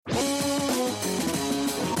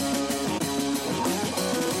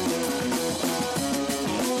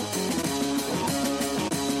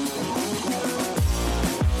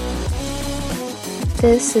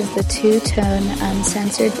This is the Two-Tone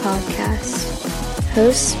Uncensored Podcast.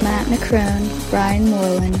 Hosts Matt McCrone, Brian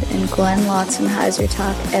Moreland, and Glenn Lotzenheiser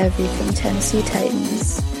talk everything Tennessee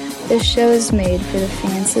Titans. This show is made for the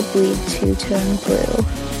fans that bleed two-tone blue.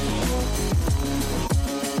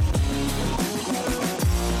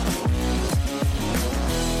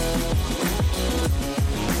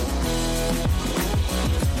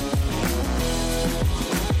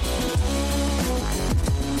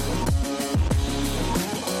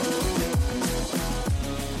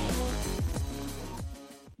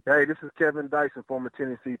 Hey, this is Kevin Dyson, former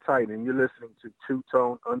Tennessee Titan, and you're listening to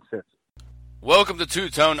Two-Tone Uncensored. Welcome to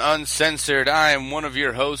Two-Tone Uncensored. I am one of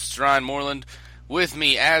your hosts, Ryan Moreland. With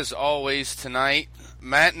me, as always, tonight,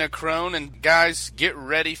 Matt Necrone. And guys, get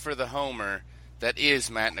ready for the homer that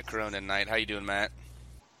is Matt Necrone tonight. How you doing, Matt?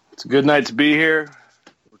 It's a good night to be here.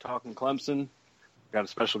 We're talking Clemson. Got a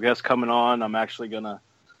special guest coming on. I'm actually going to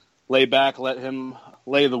lay back, let him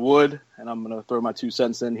lay the wood, and I'm going to throw my 2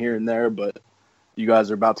 cents in here and there, but you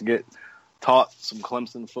guys are about to get taught some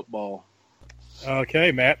Clemson football.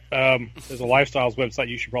 Okay, Matt. There's a lifestyles website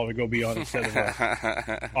you should probably go be on instead of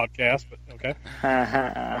a podcast, but okay.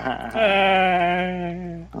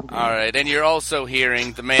 All right, and you're also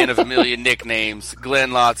hearing the man of a million nicknames, Glenn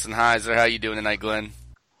Lotzenheiser. How you doing tonight, Glenn?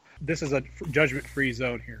 This is a judgment-free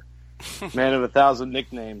zone here. Man of 1,000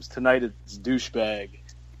 nicknames. Tonight it's douchebag.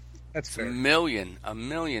 That's fair. A million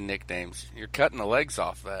nicknames. You're cutting the legs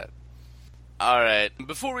off that. All right,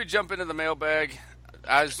 before we jump into the mailbag,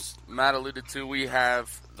 as Matt alluded to, we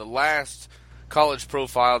have the last college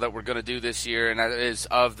profile that we're going to do this year, and that is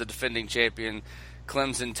of the defending champion,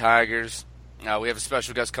 Clemson Tigers. We have a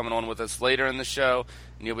special guest coming on with us later in the show,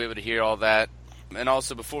 and you'll be able to hear all that. And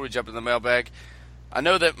also, before we jump into the mailbag, I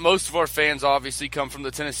know that most of our fans obviously come from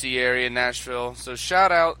the Tennessee area, Nashville, so shout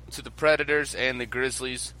out to the Predators and the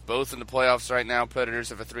Grizzlies, both in the playoffs right now. Predators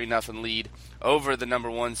have a 3-0 lead over the number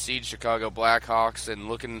 1 seed Chicago Blackhawks and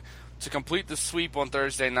looking to complete the sweep on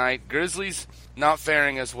Thursday night. Grizzlies not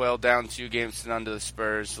faring as well, down 2 games to none to the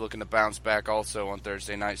Spurs, looking to bounce back also on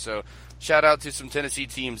Thursday night. So shout out to some Tennessee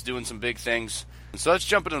teams doing some big things. So let's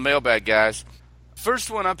jump into the mailbag, guys.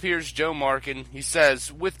 First one up here is Joe Markin. He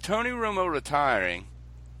says, with Tony Romo retiring,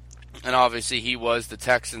 and obviously he was the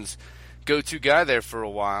Texans' go-to guy there for a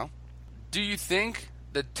while, do you think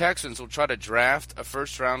the Texans will try to draft a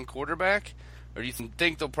first-round quarterback? Or do you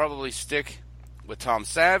think they'll probably stick with Tom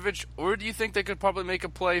Savage? Or do you think they could probably make a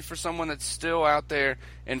play for someone that's still out there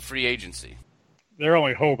in free agency? Their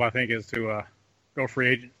only hope, I think, is to go free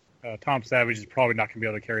agent. Tom Savage is probably not going to be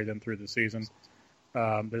able to carry them through the season.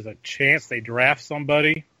 There's a chance they draft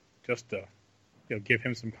somebody just to give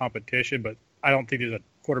him some competition, but I don't think there's a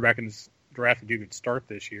quarterback in this draft that you could start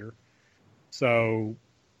this year. So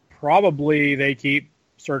probably they keep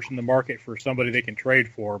searching the market for somebody they can trade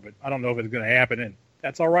for, but I don't know if it's going to happen, and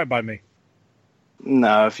that's all right by me.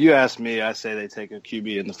 No, if you ask me, I say they take a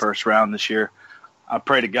QB in the first round this year. I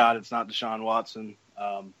pray to God it's not Deshaun Watson.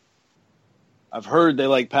 I've heard they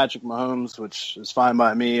like Patrick Mahomes, which is fine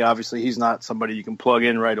by me. Obviously, he's not somebody you can plug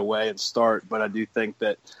in right away and start, but I do think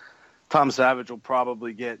that Tom Savage will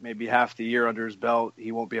probably get maybe half the year under his belt.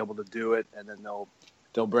 He won't be able to do it, and then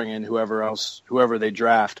they'll bring in whoever they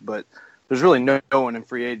draft. But there's really no one in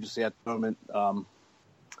free agency at the moment.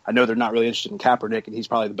 I know they're not really interested in Kaepernick, and he's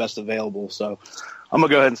probably the best available. So I'm going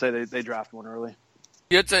to go ahead and say they draft one early.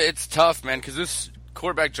 It's tough, man, because this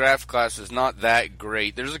quarterback draft class is not that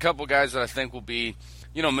great. There's a couple guys that I think will be,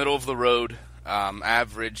 middle of the road.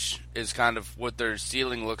 Average is kind of what their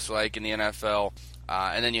ceiling looks like in the NFL.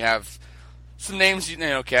 And then you have some names,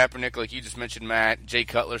 Kaepernick, like you just mentioned, Matt. Jay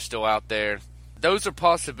Cutler's still out there. Those are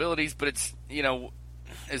possibilities, but it's,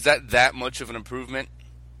 is that much of an improvement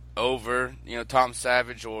over, Tom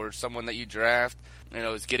Savage or someone that you draft?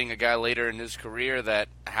 Is getting a guy later in his career that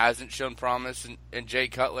hasn't shown promise in Jay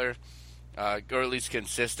Cutler, or at least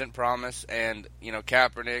consistent promise, and,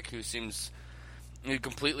 Kaepernick, who seems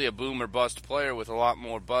completely a boom or bust player with a lot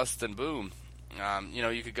more bust than boom.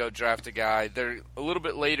 You could go draft a guy. They're a little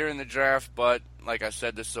bit later in the draft, but like I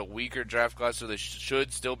said, this is a weaker draft class, so they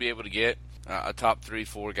should still be able to get a top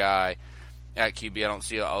 3-4 guy at QB. I don't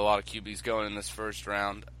see a lot of QBs going in this first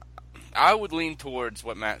round. I would lean towards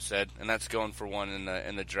what Matt said, and that's going for one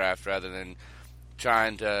in the draft rather than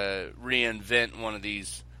trying to reinvent one of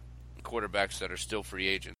these quarterbacks that are still free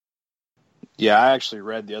agents. Yeah, I actually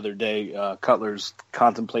read the other day Cutler's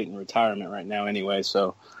contemplating retirement right now anyway,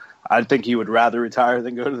 so I think he would rather retire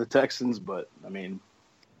than go to the Texans, but,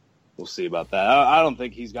 we'll see about that. I don't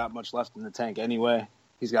think he's got much left in the tank anyway.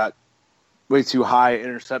 He's got way too high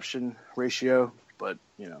interception ratio, but,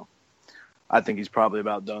 I think he's probably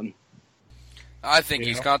about done. I think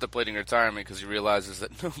he's contemplating retirement because he realizes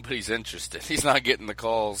that nobody's interested. He's not getting the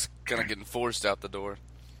calls, kind of getting forced out the door.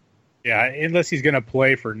 Yeah, unless he's going to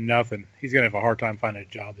play for nothing, he's going to have a hard time finding a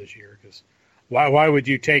job this year. Because why would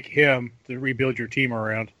you take him to rebuild your team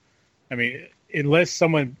around? I mean, unless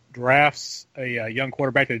someone drafts a young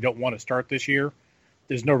quarterback that they don't want to start this year,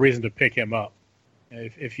 there's no reason to pick him up.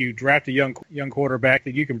 If you draft a young quarterback,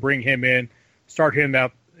 then you can bring him in, start him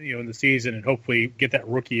out, in the season, and hopefully get that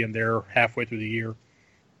rookie in there halfway through the year.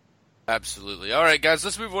 Absolutely. All right, guys,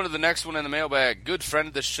 let's move on to the next one in the mailbag. Good friend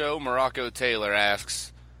of the show, Morocco Taylor,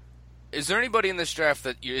 asks, is there anybody in this draft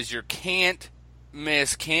that is your can't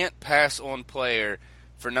pass on player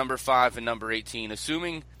for number 5 and number 18,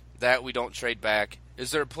 assuming that we don't trade back?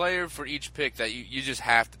 Is there a player for each pick that you just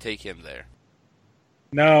have to take him there?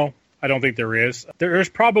 No, I don't think there is. There's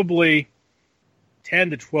probably 10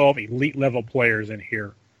 to 12 elite-level players in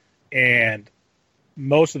here, and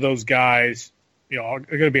most of those guys are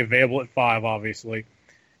going to be available at 5, obviously,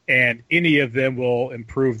 and any of them will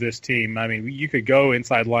improve this team. I mean, you could go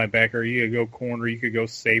inside linebacker, you could go corner, you could go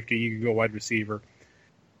safety, you could go wide receiver.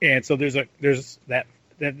 And so there's that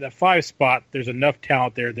 5 spot, there's enough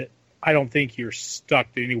talent there that I don't think you're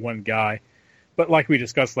stuck to any one guy. But like we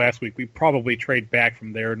discussed last week, we probably trade back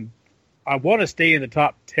from there. And I want to stay in the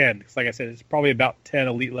top 10 because, like I said, it's probably about 10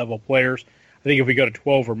 elite-level players. I think if we go to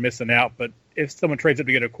 12, we're missing out. But if someone trades up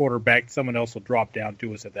to get a quarterback, someone else will drop down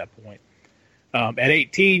to us at that point. At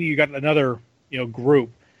 18, you got another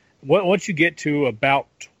group. Once you get to about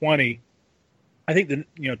 20, I think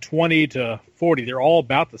 20 to 40, they're all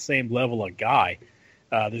about the same level of guy.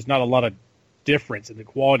 There's not a lot of difference in the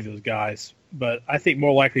quality of those guys. But I think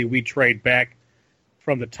more likely we trade back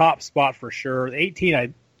from the top spot for sure.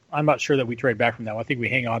 18, I'm not sure that we trade back from that. I think we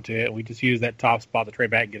hang on to it. We just use that top spot to trade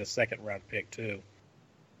back and get a second-round pick, too.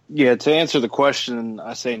 Yeah, to answer the question,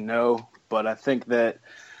 I say no. But I think that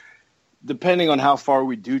depending on how far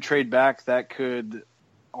we do trade back, that could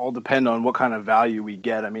all depend on what kind of value we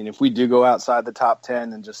get. I mean, if we do go outside the top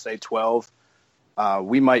 10 and just say 12,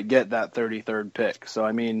 we might get that 33rd pick. So,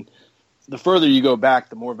 I mean, the further you go back,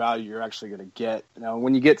 the more value you're actually going to get. Now,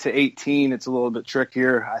 when you get to 18, it's a little bit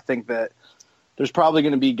trickier. I think that there's probably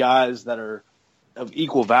going to be guys that are of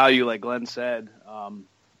equal value, like Glenn said,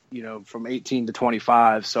 from 18 to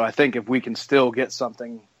 25. So I think if we can still get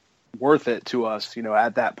something worth it to us,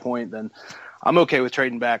 at that point, then I'm okay with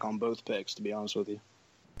trading back on both picks, to be honest with you.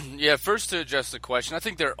 Yeah, first to address the question, I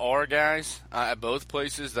think there are guys at both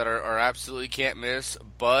places that are absolutely can't miss,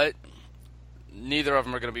 but neither of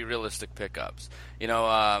them are going to be realistic pickups.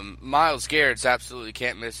 Myles Garrett's absolutely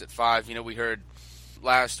can't miss at 5. We heard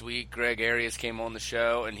last week Greg Arias came on the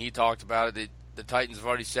show, and he talked about it. The Titans have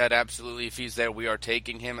already said absolutely if he's there, we are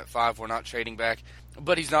taking him at 5. We're not trading back.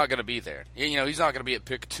 But he's not going to be there. He's not going to be at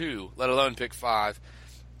pick 2, let alone pick 5.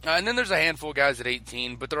 And then there's a handful of guys at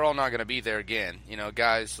 18, but they're all not going to be there again.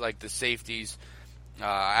 Guys like the safeties,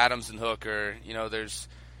 Adams and Hooker. There's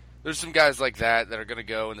some guys like that are going to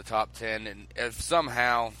go in the top 10. And if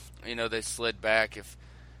somehow, they slid back, if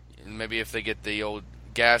they get the old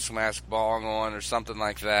gas mask bong on or something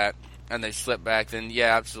like that, and they slip back, then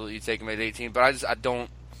yeah, absolutely you take them at 18. But I don't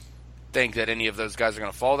think that any of those guys are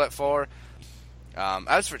going to fall that far.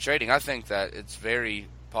 As for trading, I think that it's very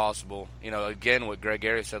possible. Again, what Greg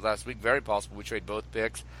Arias said last week, very possible we trade both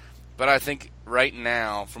picks. But I think right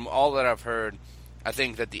now, from all that I've heard, I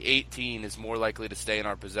think that the 18 is more likely to stay in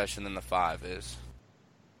our possession than the 5 is.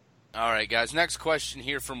 All right, guys, next question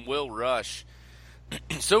here from Will Rush.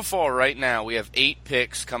 So far, right now, we have 8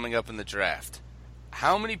 picks coming up in the draft.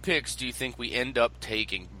 How many picks do you think we end up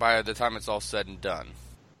taking by the time it's all said and done?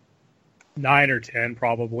 9 or 10,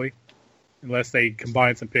 probably, unless they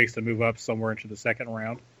combine some picks to move up somewhere into the second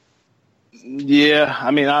round. Yeah,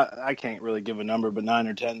 I mean, I can't really give a number, but 9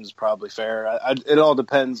 or 10 is probably fair. It all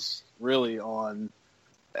depends really on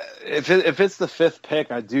if it's the 5th pick.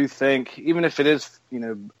 I do think even if it is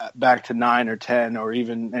back to 9 or 10 or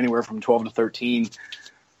even anywhere from 12 to 13,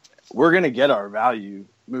 we're going to get our value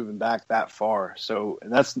moving back that far. So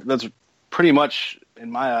that's pretty much in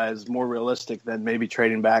my eyes more realistic than maybe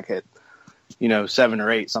trading back at 7 or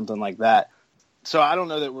 8, something like that. So I don't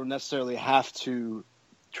know that we'll necessarily have to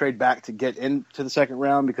trade back to get into the second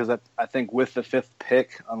round, because I think with the 5th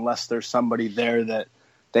pick, unless there's somebody there that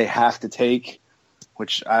they have to take,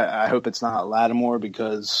 which I hope it's not Lattimore,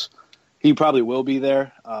 because he probably will be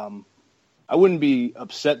there. I wouldn't be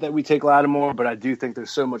upset that we take Lattimore, but I do think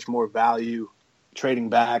there's so much more value trading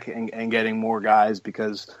back and getting more guys,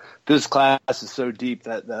 because this class is so deep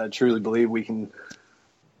that I truly believe we can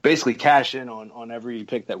basically cash in on every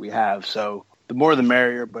pick that we have. So the more the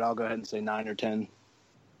merrier, but I'll go ahead and say 9 or 10.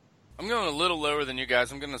 I'm going a little lower than you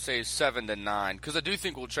guys. I'm going to say 7 to 9 because I do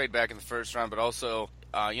think we'll trade back in the first round. But also,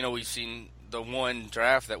 we've seen the one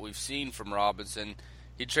draft that we've seen from Robinson.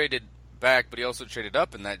 He traded back, but he also traded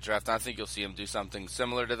up in that draft. And I think you'll see him do something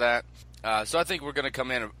similar to that. So I think we're going to come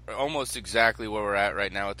in almost exactly where we're at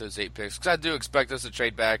right now with those 8 picks. Because I do expect us to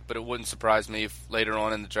trade back, but it wouldn't surprise me if later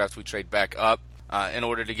on in the draft we trade back up in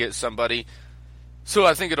order to get somebody. So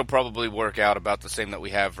I think it'll probably work out about the same that we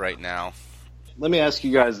have right now. Let me ask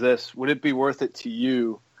you guys this. Would it be worth it to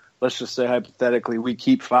you, let's just say hypothetically, we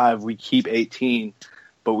keep 5, we keep 18,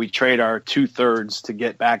 but we trade our 2/3 to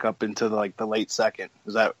get back up into the late second?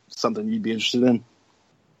 Is that something you'd be interested in?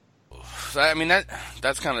 I mean,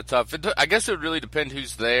 that's kind of tough. I guess it would really depend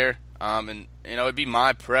who's there. And, it'd be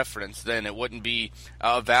my preference then. It wouldn't be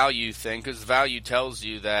a value thing because value tells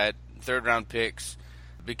you that third-round picks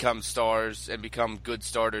become stars and become good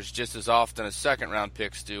starters just as often as second-round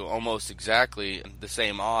picks do, almost exactly the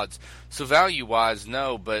same odds. So value-wise,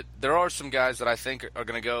 no, but there are some guys that I think are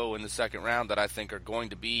going to go in the second round that I think are going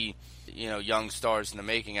to be, young stars in the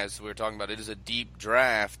making, as we were talking about. It is a deep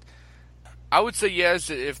draft. I would say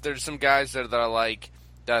yes if there's some guys that I like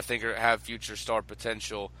that I think have future star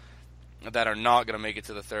potential that are not going to make it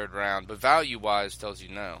to the third round. But value-wise tells you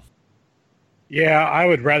no. Yeah, I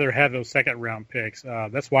would rather have those second-round picks.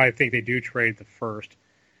 That's why I think they do trade the first.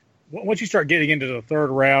 Once you start getting into the third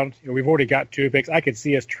round, we've already got 2 picks. I could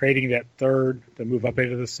see us trading that third to move up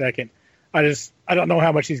into the second. I don't know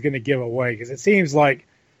how much he's going to give away because it seems like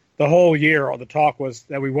the whole year, all the talk was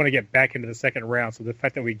that we want to get back into the second round. So the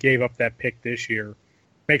fact that we gave up that pick this year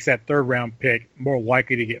makes that third-round pick more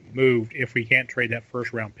likely to get moved if we can't trade that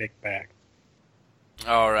first-round pick back.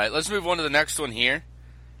 All right, let's move on to the next one here.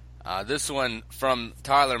 This one from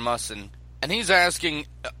Tyler Musson. And he's asking,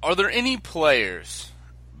 are there any players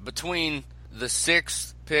between the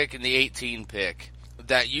 6th pick and the 18 pick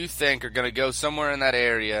that you think are going to go somewhere in that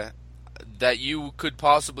area that you could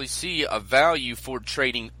possibly see a value for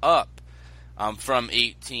trading up from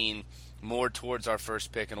 18 more towards our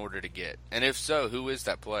first pick in order to get? And if so, who is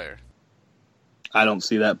that player? I don't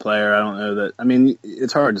see that player. I don't know that. I mean,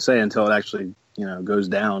 it's hard to say until it actually, goes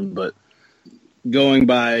down. But going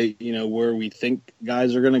by, where we think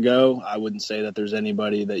guys are going to go, I wouldn't say that there's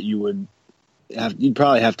anybody that you'd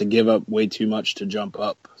probably have to give up way too much to jump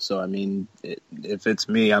up. So, I mean, if it's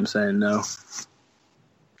me, I'm saying no.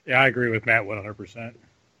 Yeah, I agree with Matt 100%.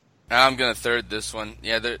 I'm going to third this one.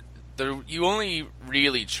 Yeah, you only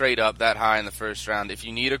really trade up that high in the first round if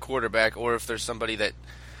you need a quarterback or if there's somebody that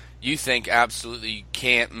you think absolutely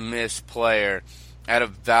can't miss player at a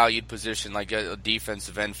valued position, like a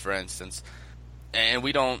defensive end, for instance. And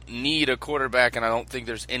we don't need a quarterback, and I don't think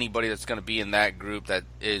there's anybody that's going to be in that group that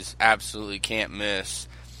is absolutely can't miss.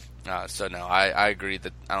 So, no, I agree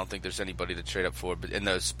that I don't think there's anybody to trade up for but in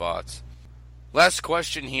those spots. Last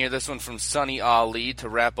question here, this one from Sunny Ali to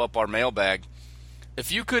wrap up our mailbag.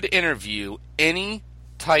 If you could interview any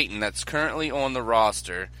Titan that's currently on the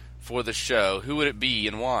roster for the show, who would it be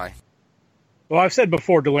and why? Well, I've said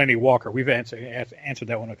before Delanie Walker. We've answered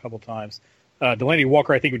that one a couple times. Delanie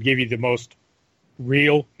Walker, I think, would give you the most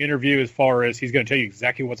real interview as far as he's going to tell you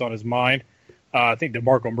exactly what's on his mind. I think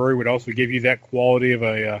DeMarco Murray would also give you that quality of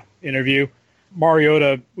a interview.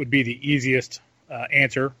 Mariota would be the easiest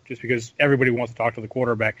answer just because everybody wants to talk to the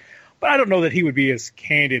quarterback. But I don't know that he would be as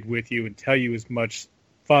candid with you and tell you as much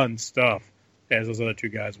fun stuff as those other 2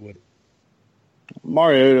 guys would.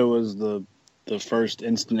 Mariota was the first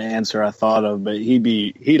instant answer I thought of, but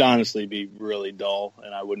he'd honestly be really dull,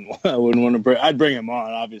 and I wouldn't want to I'd bring him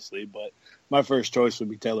on, obviously, but my first choice would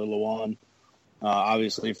be Taylor Lewan,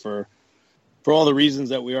 obviously for all the reasons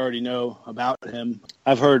that we already know about him.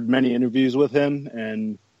 I've heard many interviews with him,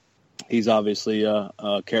 and he's obviously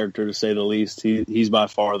a character to say the least. He's by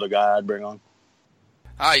far the guy I'd bring on.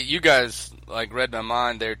 Hi, you guys read my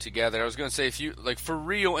mind there together. I was going to say, if you for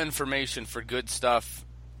real information, for good stuff,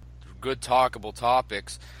 good talkable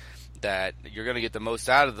topics that you're going to get the most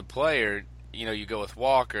out of the player, you go with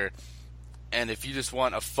Walker. And if you just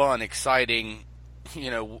want a fun, exciting,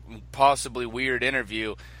 possibly weird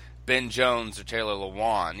interview, Ben Jones or Taylor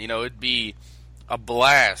Lewan. It'd be a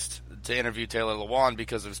blast to interview Taylor Lewan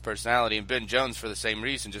because of his personality, and Ben Jones for the same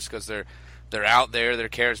reason, just because they're out there, they're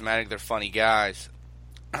charismatic, they're funny guys.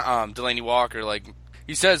 Delanie Walker,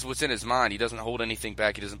 he says what's in his mind. He doesn't hold anything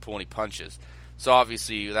back. He doesn't pull any punches. So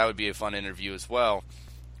obviously that would be a fun interview as well.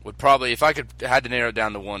 Would probably, if I had to narrow it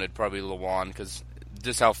down to one, it'd probably be Lewan because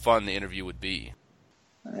just how fun the interview would be.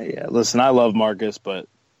 Yeah, listen, I love Marcus, but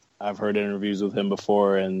I've heard interviews with him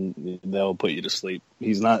before, and they'll put you to sleep.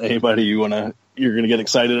 He's not anybody you're going to get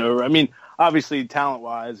excited over. I mean, obviously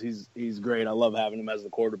talent-wise, he's great. I love having him as the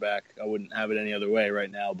quarterback. I wouldn't have it any other way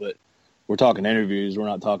right now, but we're talking interviews. We're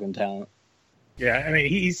not talking talent. Yeah, I mean,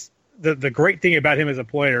 he's the great thing about him as a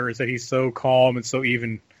player is that he's so calm and so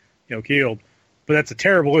even, keeled. But that's a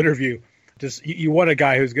terrible interview. Just you want a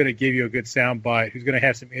guy who's going to give you a good sound bite, who's going to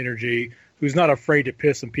have some energy, who's not afraid to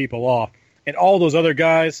piss some people off. And all those other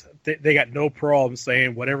guys, they got no problem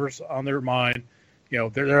saying whatever's on their mind.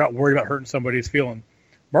 They're not worried about hurting somebody's feeling.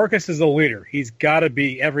 Marcus is a leader. He's got to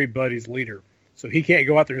be everybody's leader. So he can't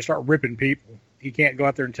go out there and start ripping people. He can't go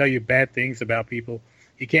out there and tell you bad things about people.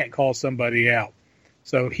 He can't call somebody out.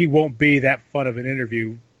 So he won't be that fun of an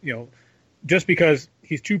interview, just because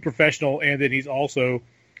he's too professional and then he's also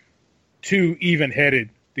too even-headed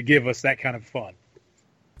to give us that kind of fun.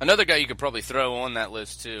 Another guy you could probably throw on that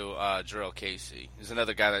list, too, Jurrell Casey, is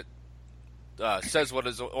another guy that says what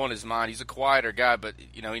is on his mind. He's a quieter guy, but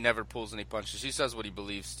he never pulls any punches. He says what he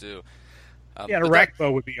believes too.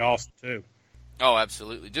 Arakpo would be awesome too. Oh,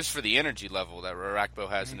 absolutely! Just for the energy level that Arakpo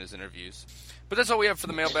has in his interviews. But that's all we have for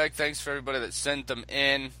the mailbag. Thanks for everybody that sent them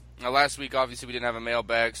in. Last week, obviously, we didn't have a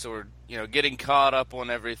mailbag, so we're getting caught up on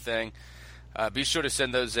everything. Be sure to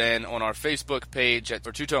send those in on our Facebook page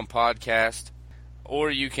for Two Tone Podcast, or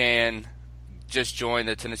you can just join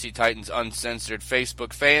the Tennessee Titans Uncensored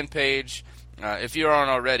Facebook fan page. If you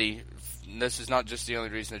aren't already, this is not just the only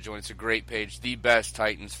reason to join. It's a great page, the best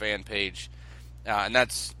Titans fan page, and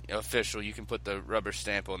that's official. You can put the rubber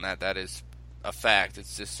stamp on that. That is a fact.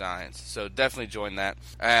 It's just science. So definitely join that,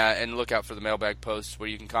 and look out for the mailbag posts where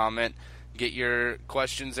you can comment, get your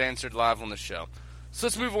questions answered live on the show. So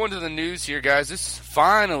let's move on to the news here, guys. This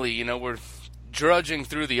finally, we're drudging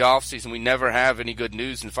through the offseason. We never have any good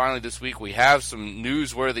news, and finally this week we have some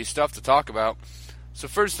newsworthy stuff to talk about. So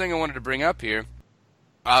first thing I wanted to bring up here,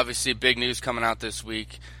 obviously big news coming out this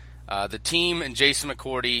week. The team and Jason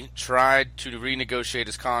McCourty tried to renegotiate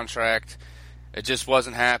his contract. It just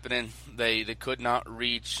wasn't happening. They could not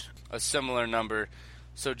reach a similar number.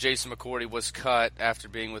 So Jason McCourty was cut after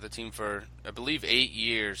being with the team for, I believe, 8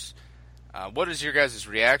 years. What is your guys'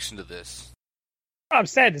 reaction to this? I'm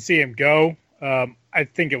sad to see him go. I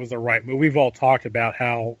think it was the right move. We've all talked about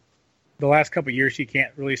how the last couple of years he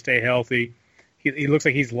can't really stay healthy. He looks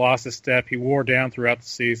like he's lost a step. He wore down throughout the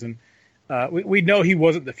season. We know he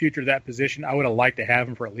wasn't the future of that position. I would have liked to have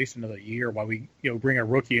him for at least another year while we bring a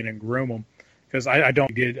rookie in and groom him, because I don't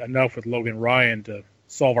think we did enough with Logan Ryan to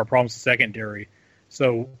solve our problems in secondary.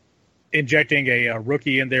 So injecting a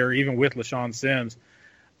rookie in there, even with LaShawn Sims,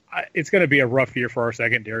 it's going to be a rough year for our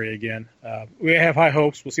secondary again. We have high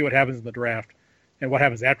hopes. We'll see what happens in the draft and what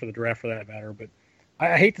happens after the draft for that matter. But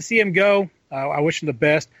I hate to see him go. I wish him the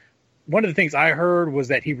best. One of the things I heard was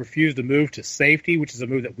that he refused to move to safety, which is a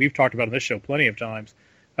move that we've talked about on this show plenty of times,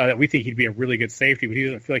 that we think he'd be a really good safety, but he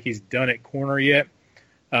doesn't feel like he's done at corner yet.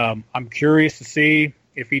 I'm curious to see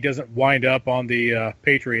if he doesn't wind up on the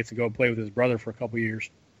Patriots and go play with his brother for a couple years.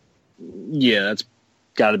 Yeah, that's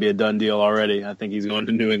got to be a done deal already. I think he's going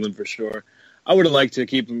to New England for sure. I would have liked to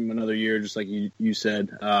keep him another year, just like you said.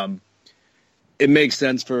 It makes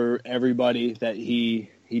sense for everybody that he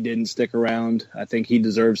didn't stick around. I think he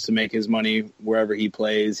deserves to make his money wherever he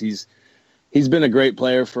plays. He's been a great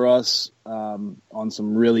player for us on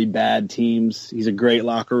some really bad teams. He's a great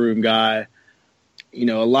locker room guy. A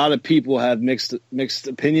lot of people have mixed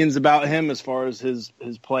opinions about him as far as his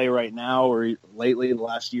play right now or lately, the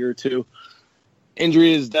last year or two.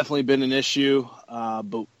 Injury has definitely been an issue,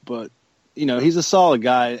 but he's a solid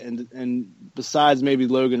guy, and besides maybe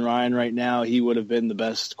Logan Ryan right now, he would have been the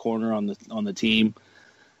best corner on the team.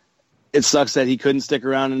 It sucks that he couldn't stick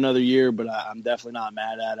around another year, but I'm definitely not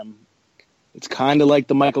mad at him. It's kind of like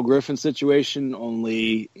the Michael Griffin situation,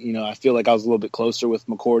 only, I feel like I was a little bit closer with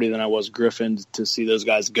McCourty than I was Griffin to see those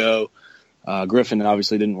guys go. Griffin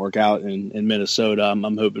obviously didn't work out in Minnesota.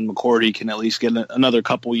 I'm hoping McCourty can at least get another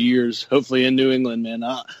couple years, hopefully in New England, man.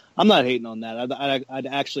 I'm not hating on that. I'd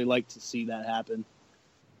actually like to see that happen.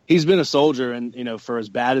 He's been a soldier, and, for as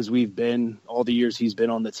bad as we've been, all the years he's been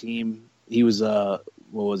on the team, he was a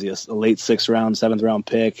late 6th round, 7th round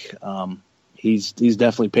pick. He's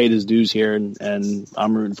definitely paid his dues here, and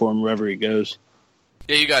I'm rooting for him wherever he goes.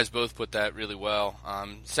 Yeah, you guys both put that really well.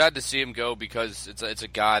 Sad to see him go because it's a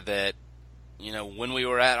guy that, when we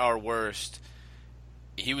were at our worst,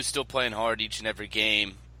 he was still playing hard each and every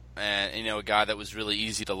game, and a guy that was really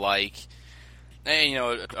easy to like,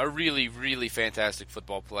 and a really, really fantastic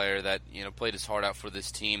football player that played his heart out for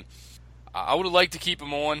this team. I would have liked to keep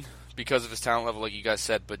him on because of his talent level, like you guys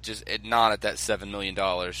said, but just not at that $7 million.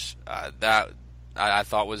 That I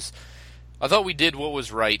thought we did what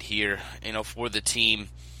was right here, for the team.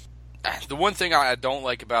 The one thing I don't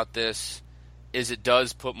like about this is it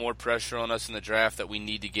does put more pressure on us in the draft that we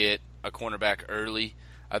need to get a cornerback early.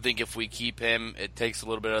 I think if we keep him, it takes a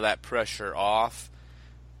little bit of that pressure off.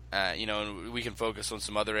 And we can focus on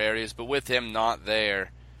some other areas. But with him not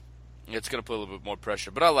there, it's going to put a little bit more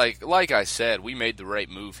pressure. But like I said, we made the right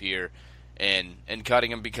move here and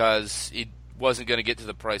cutting him because he wasn't going to get to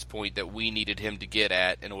the price point that we needed him to get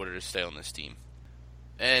at in order to stay on this team.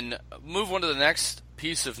 And move on to the next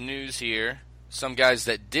piece of news here. Some guys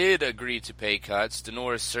that did agree to pay cuts,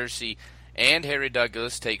 Denoris Searcy and Harry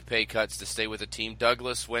Douglas, take pay cuts to stay with the team.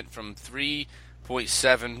 Douglas went from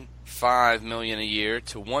 $3.75 million a year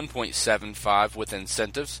to $1.75 with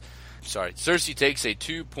incentives. Searcy takes a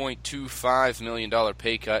 $2.25 million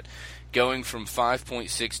pay cut, going from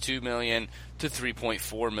 $5.62 million to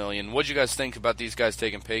 $3.4 million. What do you guys think about these guys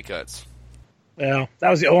taking pay cuts? Well, that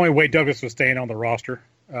was the only way Douglas was staying on the roster.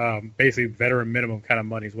 Basically, veteran minimum kind of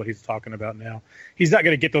money is what he's talking about now. He's not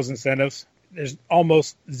going to get those incentives. There's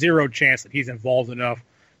almost zero chance that he's involved enough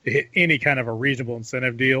to hit any kind of a reasonable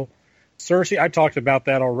incentive deal. Searcy, I talked about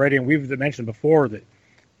that already, and we've mentioned before that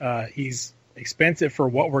he's expensive for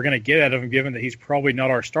what we're going to get out of him, given that he's probably not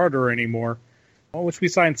our starter anymore. Well, which we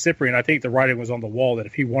signed Cyprien. I think the writing was on the wall that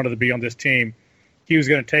if he wanted to be on this team, he was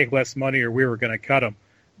going to take less money or we were going to cut him.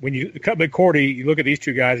 When you cut McCourty, you look at these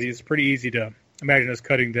two guys, it's pretty easy to imagine us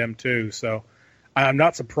cutting them too. So I'm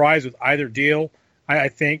not surprised with either deal. I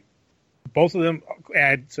think both of them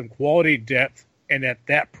add some quality depth, and at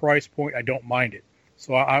that price point, I don't mind it.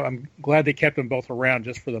 So I'm glad they kept them both around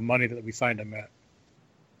just for the money that we signed them at.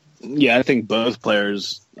 Yeah, I think both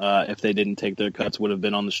players, if they didn't take their cuts, would have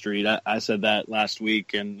been on the street. I said that last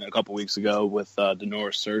week and a couple weeks ago with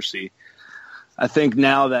Denoris Searcy. I think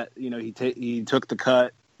now that he took the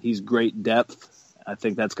cut, he's great depth. I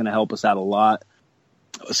think that's going to help us out a lot.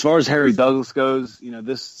 As far as Harry Douglas goes,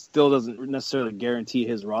 this still doesn't necessarily guarantee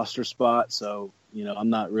his roster spot. So,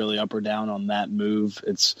 I'm not really up or down on that move.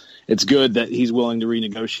 It's good that he's willing to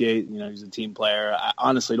renegotiate. He's a team player. I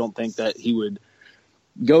honestly don't think that he would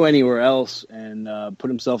go anywhere else and put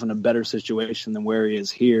himself in a better situation than where he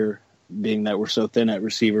is here, being that we're so thin at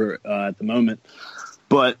receiver at the moment.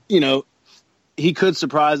 But, he could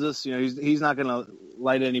surprise us. He's not going to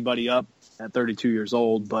light anybody up at 32 years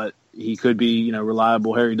old, but he could be,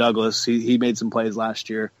 reliable. Harry Douglas, he made some plays last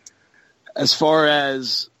year. As far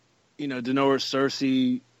as, Denoris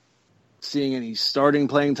Searcy seeing any starting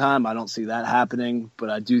playing time, I don't see that happening. But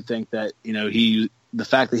I do think that, the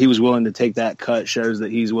fact that he was willing to take that cut shows that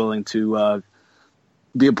he's willing to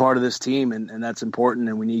be a part of this team, and that's important.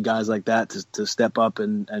 And we need guys like that to step up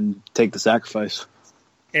and take the sacrifice.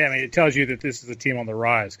 Yeah, it tells you that this is a team on the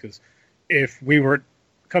rise, because if we were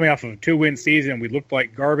coming off of a 2-win season and we looked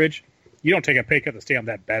like garbage, you don't take a pay cut to stay on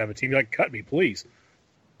that bad of a team. You're like, cut me, please.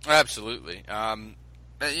 Absolutely.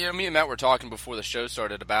 Me and Matt were talking before the show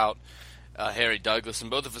started about Harry Douglas, and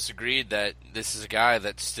both of us agreed that this is a guy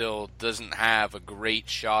that still doesn't have a great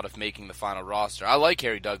shot of making the final roster. I like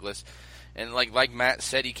Harry Douglas, and like Matt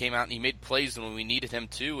said, he came out and he made plays when we needed him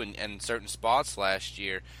to in certain spots last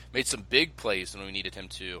year. Made some big plays when we needed him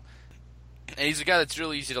to. And he's a guy that's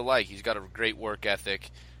really easy to like. He's got a great work ethic,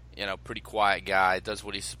 pretty quiet guy, does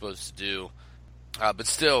what he's supposed to do. But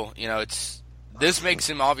still, this makes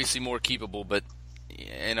him obviously more keepable, but,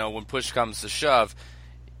 when push comes to shove,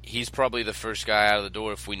 he's probably the first guy out of the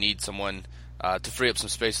door if we need someone to free up some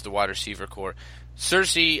space at the wide receiver core.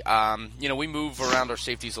 Searcy, we move around our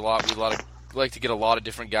safeties a lot. We like to get a lot of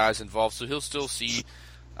different guys involved, so he'll still see,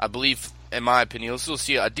 I believe, in my opinion, he'll still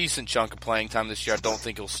see a decent chunk of playing time this year. I don't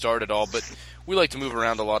think he'll start at all, but we like to move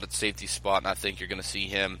around a lot at the safety spot, and I think you're going to see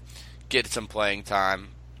him get some playing time,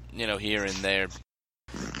 here and there.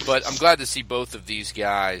 But I'm glad to see both of these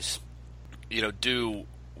guys, do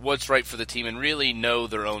what's right for the team and really know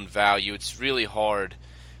their own value. It's really hard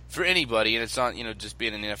for anybody, and it's not, just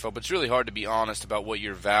being in the NFL, but it's really hard to be honest about what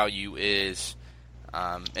your value is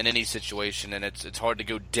in any situation, and it's hard to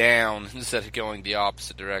go down instead of going the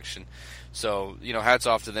opposite direction. So, hats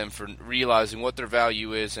off to them for realizing what their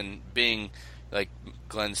value is and being, like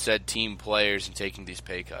Glenn said, team players and taking these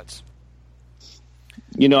pay cuts.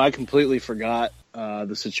 I completely forgot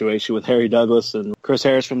the situation with Harry Douglas and Chris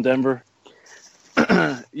Harris from Denver.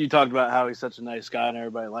 You talked about how he's such a nice guy and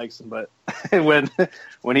everybody likes him, but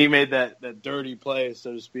when he made that dirty play,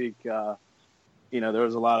 so to speak, there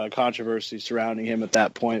was a lot of controversy surrounding him at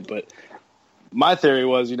that point. But my theory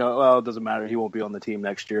was, it doesn't matter. He won't be on the team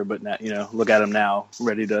next year. But, now, look at him now,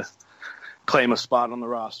 ready to claim a spot on the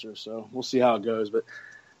roster. So we'll see how it goes. But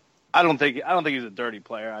I don't think he's a dirty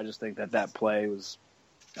player. I just think that play was,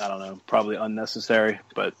 probably unnecessary.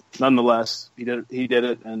 But nonetheless, he did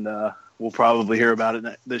it, and we'll probably hear about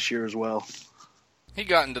it this year as well. He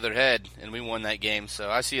got into their head, and we won that game, so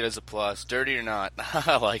I see it as a plus. Dirty or not,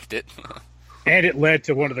 I liked it. And it led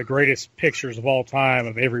to one of the greatest pictures of all time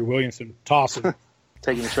of Avery Williamson tossing.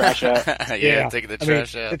 Taking the trash out. Yeah, taking the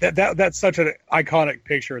trash out. That's such an iconic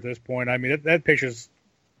picture at this point. I mean, that picture's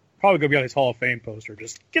probably going to be on his Hall of Fame poster.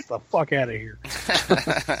 Just get the fuck out of here.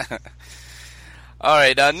 All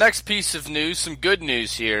right, next piece of news, some good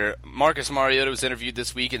news here. Marcus Mariota was interviewed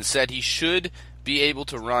this week and said he should be able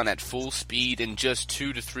to run at full speed in just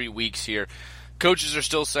 2 to 3 weeks here. Coaches are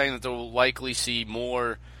still saying that they'll likely see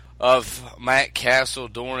more of Matt Castle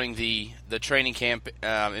during the training camp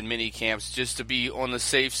and mini camps just to be on the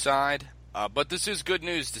safe side. But this is good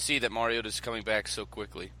news to see that Mariota's coming back so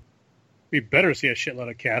quickly. Be better to see a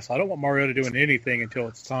shitload of Castle. I don't want Mariota doing anything until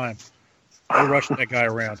it's time. We're rushing that guy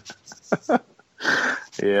around.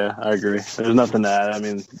 Yeah, I agree. There's nothing to add. I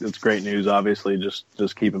mean, it's great news, obviously.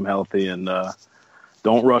 Just keep him healthy and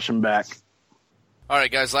don't rush him back. All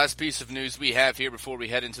right, guys, last piece of news we have here before we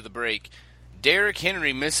head into the break. Derrick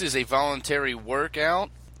Henry misses a voluntary workout.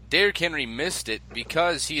 Derrick Henry missed it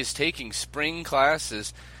because he is taking spring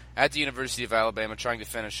classes at the University of Alabama trying to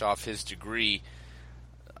finish off his degree.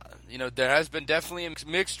 There has been definitely a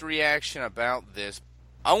mixed reaction about this.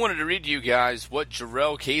 I wanted to read to you guys what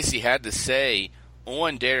Jurrell Casey had to say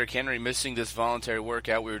on Derrick Henry missing this voluntary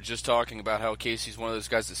workout. We were just talking about how Casey's one of those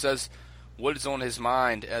guys that says what is on his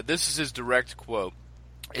mind. This is his direct quote.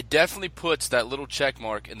 "It definitely puts that little check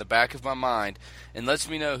mark in the back of my mind and lets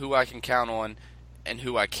me know who I can count on and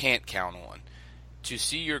who I can't count on. To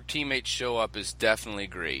see your teammates show up is definitely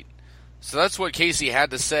great." So that's what Casey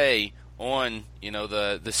had to say on,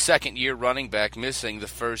 the second-year running back missing the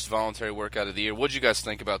first voluntary workout of the year. What do you guys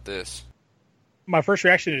think about this? My first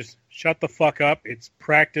reaction is shut the fuck up. It's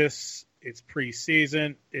practice. It's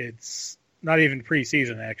preseason. It's not even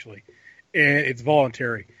preseason, actually. And it's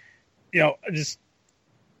voluntary. Just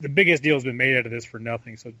the biggest deal has been made out of this for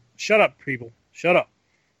nothing. So shut up, people. Shut up.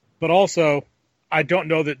 But also, I don't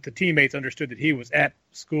know that the teammates understood that he was at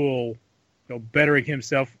school, bettering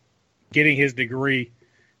himself, getting his degree,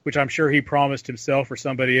 which I'm sure he promised himself or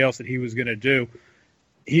somebody else that he was going to do.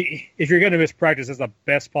 If you're going to miss practice, that's the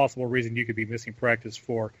best possible reason you could be missing practice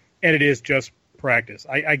for, and it is just practice.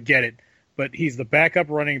 I get it, but he's the backup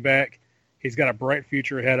running back. He's got a bright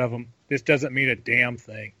future ahead of him. This doesn't mean a damn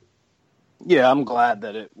thing. Yeah, I'm glad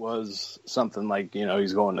that it was something like,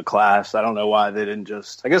 he's going to class. I don't know why they didn't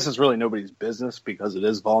I guess it's really nobody's business because it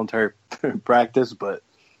is voluntary practice, but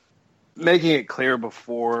making it clear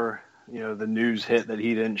before the news hit that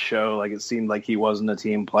he didn't show, like it seemed like he wasn't a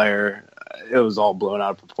team player. It was all blown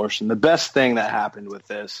out of proportion. The best thing that happened with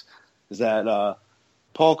this is that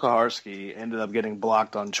Paul Kaharski ended up getting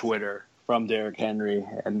blocked on Twitter from Derrick Henry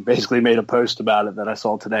and basically made a post about it that I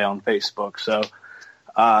saw today on Facebook. So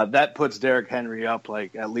that puts Derrick Henry up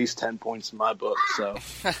like at least 10 points in my book. So.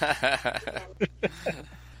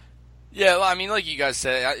 Yeah, well, I mean, like you guys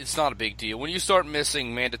said, it's not a big deal. When you start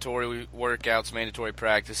missing mandatory workouts, mandatory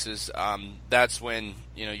practices, that's when,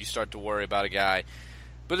 you start to worry about a guy.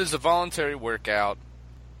 But as a voluntary workout,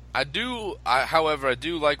 however, I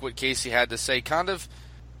do like what Casey had to say. Kind of,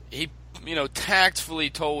 he, tactfully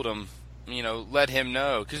told him, let him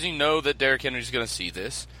know. Because you know that Derrick Henry's going to see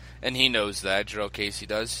this, and he knows that, Jurrell Casey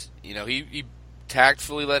does. He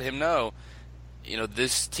tactfully let him know,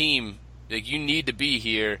 this team, you need to be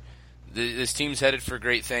here. This team's headed for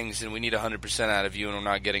great things, and we need 100% out of you, and we're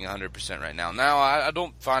not getting 100% right now. Now, I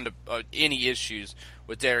don't find any issues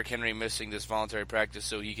with Derrick Henry missing this voluntary practice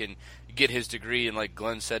so he can get his degree and, like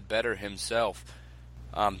Glenn said, better himself.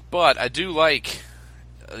 But I do like,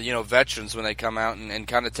 veterans when they come out and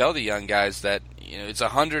kind of tell the young guys that, it's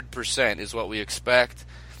 100% is what we expect,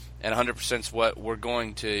 and 100% is what we're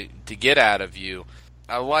going to get out of you.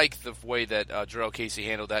 I like the way that Jurrell Casey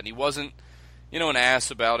handled that, and he wasn't, an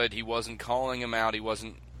ass about it. He wasn't calling him out. He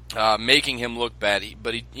wasn't making him look bad.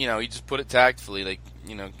 But he just put it tactfully, like,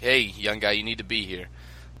 hey, young guy, you need to be here.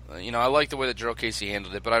 I like the way that Jurrell Casey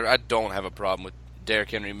handled it, but I don't have a problem with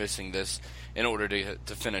Derrick Henry missing this in order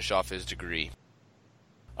to finish off his degree.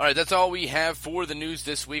 All right, that's all we have for the news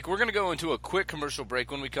this week. We're going to go into a quick commercial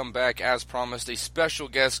break. When we come back, as promised, a special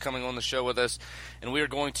guest coming on the show with us, and we are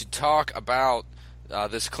going to talk about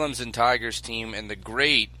this Clemson Tigers team and the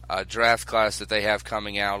great draft class that they have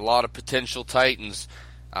coming out. A lot of potential Titans,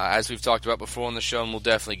 as we've talked about before on the show, and we'll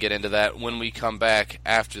definitely get into that when we come back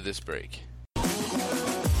after this break.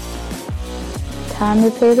 Time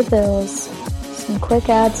to pay the bills. Some quick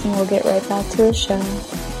ads and we'll get right back to the show.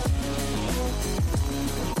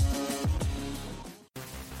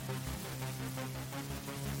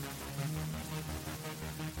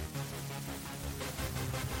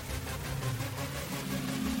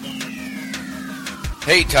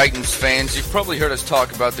 Hey Titans fans, you've probably heard us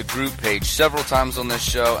talk about the group page several times on this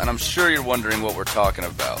show, and I'm sure you're wondering what we're talking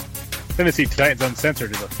about. Tennessee Titans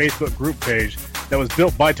Uncensored is a Facebook group page that was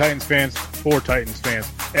built by Titans fans for Titans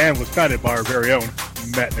fans and was founded by our very own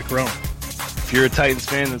Matt Necrone. If you're a Titans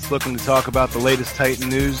fan that's looking to talk about the latest Titan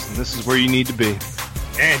news, then this is where you need to be.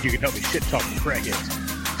 And you can help me shit talk the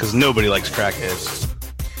crackheads. Because nobody likes crackheads.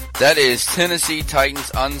 That is Tennessee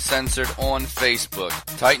Titans Uncensored on Facebook.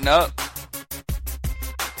 Tighten up.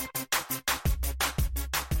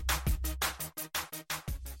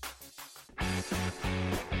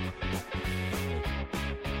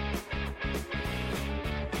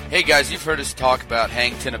 Hey guys, you've heard us talk about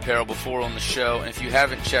Hang 10 Apparel before on the show, and if you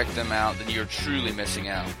haven't checked them out, then you're truly missing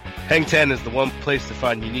out. Hang 10 is the one place to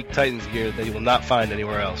find unique Titans gear that you will not find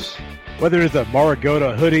anywhere else. Whether it's a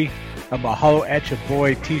Marigoda hoodie, a Mahalo At Ya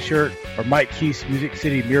Boy t-shirt, or Mike Keith's Music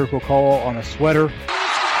City Miracle Call on a sweater. There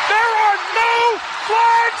are no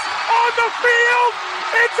flags on the field!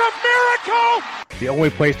 It's a miracle! The only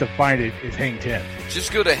place to find it is Hang 10.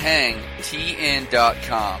 Just go to hangtn.com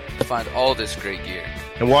to find all this great gear.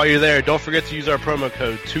 And while you're there, don't forget to use our promo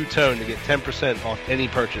code TWOTONE to get 10% off any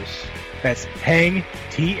purchase. That's hangtn.com,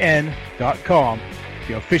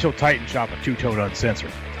 the official Titan shop of Two Tone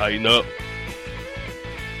Uncensored. Tighten up.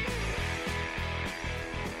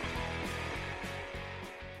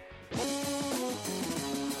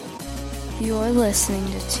 You're listening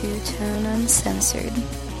to Two Tone Uncensored,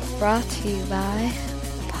 brought to you by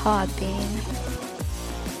Podbean.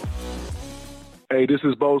 Hey, this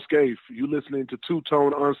is Bo Scaife. You listening to Two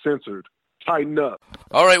Tone Uncensored. Tighten up.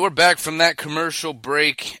 All right, we're back from that commercial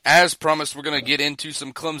break. As promised, we're going to get into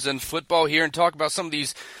some Clemson football here and talk about some of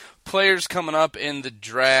these players coming up in the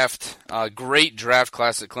draft. Great draft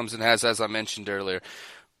class that Clemson has, as I mentioned earlier.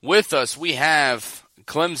 With us, we have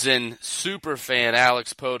Clemson superfan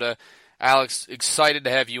Alex Poda. Alex, excited to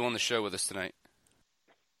have you on the show with us tonight.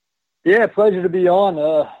 Yeah, pleasure to be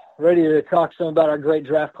on. Ready to talk some about our great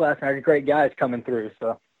draft class and our great guys coming through.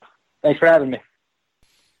 So thanks for having me.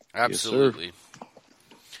 Absolutely. Yes,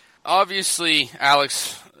 obviously,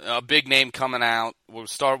 Alex, a big name coming out. We'll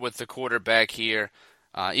start with the quarterback here.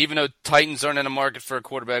 Even though Titans aren't in the market for a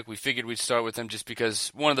quarterback, we figured we'd start with him just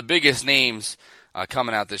because one of the biggest names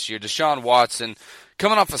coming out this year, Deshaun Watson,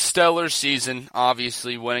 coming off a stellar season,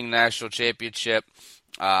 obviously winning the national championship,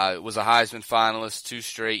 was a Heisman finalist 2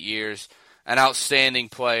 straight years. An outstanding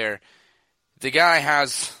player. The guy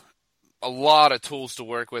has a lot of tools to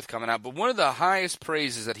work with coming out, but one of the highest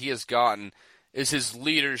praises that he has gotten is his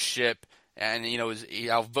leadership and,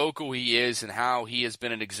 how vocal he is and how he has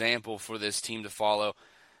been an example for this team to follow.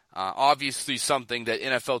 Obviously something that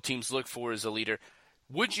NFL teams look for as a leader.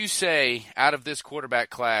 Would you say, out of this quarterback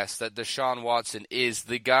class, that Deshaun Watson is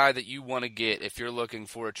the guy that you want to get if you're looking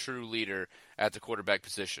for a true leader at the quarterback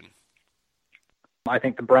position? I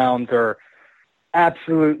think the Browns are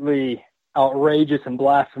absolutely outrageous and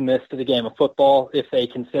blasphemous to the game of football if they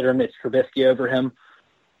consider Mitch Trubisky over him.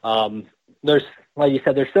 There's, like you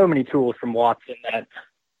said, there's so many tools from Watson that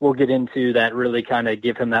we'll get into that really kind of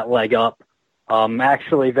give him that leg up.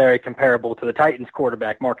 Actually very comparable to the Titans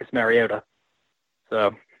quarterback, Marcus Mariota.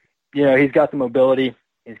 So, he's got the mobility,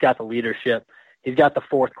 he's got the leadership, he's got the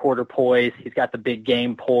fourth quarter poise, he's got the big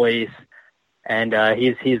game poise. And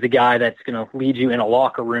he's the guy that's going to lead you in a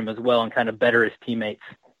locker room as well and kind of better his teammates.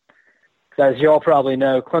 Because as you all probably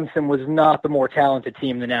know, Clemson was not the more talented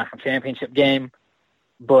team in the national championship game,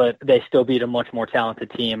 but they still beat a much more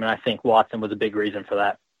talented team, and I think Watson was a big reason for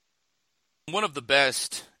that. One of the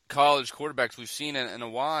best college quarterbacks we've seen in a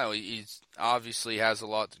while. He obviously has a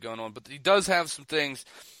lot going on, but he does have some things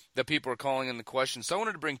that people are calling into question. So I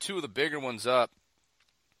wanted to bring 2 of the bigger ones up.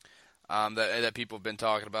 That people have been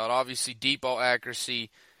talking about. Obviously, deep ball accuracy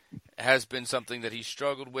has been something that he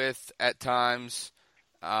struggled with at times,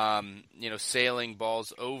 sailing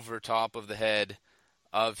balls over top of the head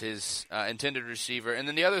of his intended receiver. And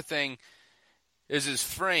then the other thing is his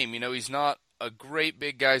frame. He's not a great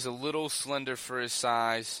big guy. He's a little slender for his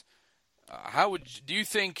size. Do you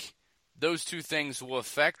think those 2 things will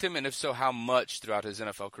affect him, and if so, how much throughout his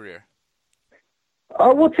NFL career?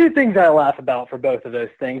 Well, 2 things I laugh about for both of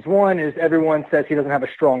those things. One is everyone says he doesn't have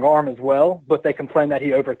a strong arm as well, but they complain that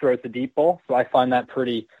he overthrows the deep ball, so I find that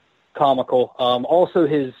pretty comical. Also,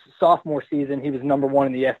 his sophomore season, he was number 1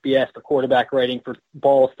 in the FBS for quarterback rating for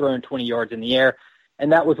balls thrown 20 yards in the air,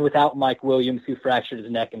 and that was without Mike Williams, who fractured his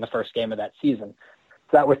neck in the first game of that season.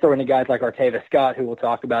 So that was throwing to guys like Artavis Scott, who we'll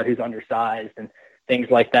talk about, who's undersized and things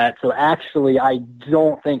like that. So actually, I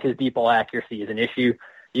don't think his deep ball accuracy is an issue.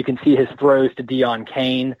 You can see his throws to Deion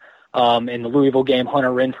Kane in the Louisville game,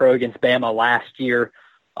 Hunter Renfrow against Bama last year.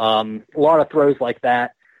 A lot of throws like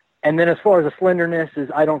that. And then as far as the slenderness is,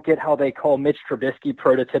 I don't get how they call Mitch Trubisky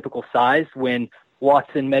prototypical size when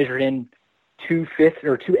Watson measured in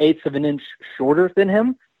 2/8 of an inch shorter than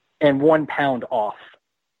him and 1 pound off.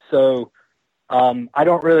 So I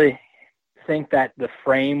don't really think that the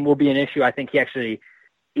frame will be an issue. I think he actually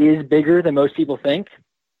is bigger than most people think.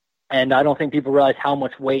 And I don't think people realize how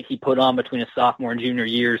much weight he put on between his sophomore and junior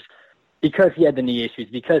years because he had the knee issues,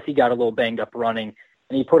 because he got a little banged up running,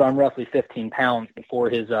 and he put on roughly 15 pounds before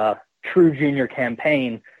his true junior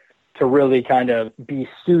campaign to really kind of be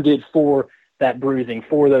suited for that bruising,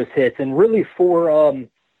 for those hits, and really for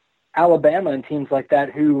Alabama and teams like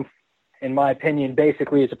that who, in my opinion,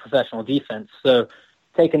 basically is a professional defense. So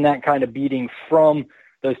taking that kind of beating from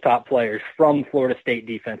those top players, from Florida State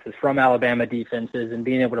defenses, from Alabama defenses, and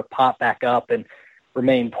being able to pop back up and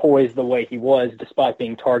remain poised the way he was despite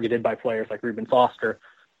being targeted by players like Reuben Foster.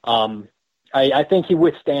 I think he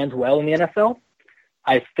withstands well in the NFL.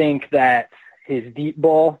 I think that his deep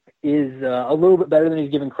ball is a little bit better than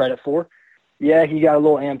he's given credit for. Yeah, he got a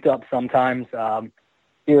little amped up sometimes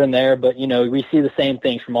here and there, but, we see the same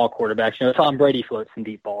things from all quarterbacks. Tom Brady floats some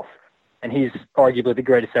deep balls, and he's arguably the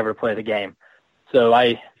greatest ever to play the game. So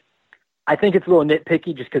I think it's a little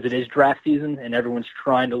nitpicky just because it is draft season and everyone's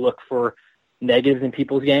trying to look for negatives in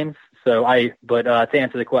people's games. But to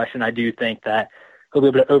answer the question, I do think that he'll be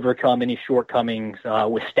able to overcome any shortcomings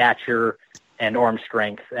with stature and arm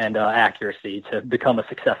strength and accuracy to become a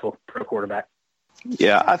successful pro quarterback.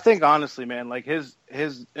 Yeah, I think honestly, man, like his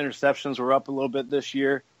interceptions were up a little bit this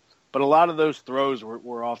year, but a lot of those throws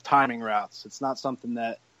were off timing routes. It's not something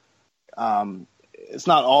that it's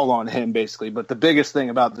not all on him, basically. But the biggest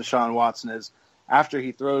thing about Deshaun Watson is after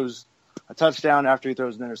he throws a touchdown, after he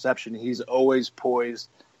throws an interception, he's always poised.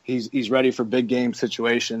 He's ready for big game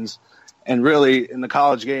situations. And really, in the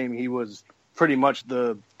college game, he was pretty much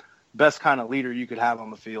the best kind of leader you could have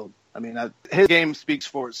on the field. I mean, his game speaks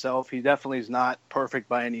for itself. He definitely is not perfect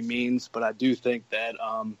by any means, but I do think that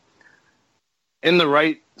in the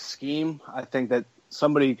right scheme, I think that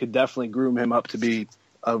somebody could definitely groom him up to be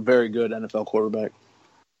a very good NFL quarterback.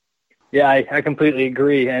 Yeah, I completely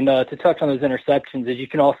agree. And to touch on those interceptions, is you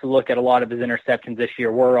can also look at a lot of his interceptions this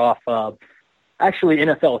year were off actually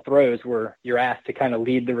NFL throws where you're asked to kind of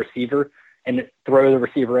lead the receiver and throw the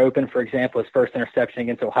receiver open. For example, his first interception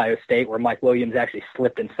against Ohio State where Mike Williams actually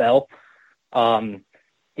slipped and fell.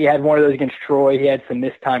 He had one of those against Troy. He had some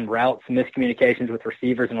mistimed routes, some miscommunications with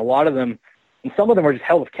receivers, and a lot of them, and some of them were just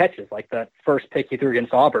hell of catches. Like that first pick he threw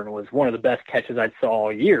against Auburn was one of the best catches I saw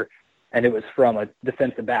all year, and it was from a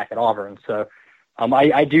defensive back at Auburn. So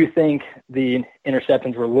I do think the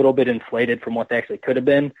interceptions were a little bit inflated from what they actually could have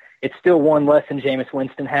been. It's still one less than Jameis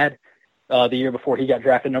Winston had the year before he got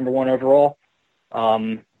drafted number 1 overall.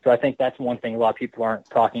 So I think that's one thing a lot of people aren't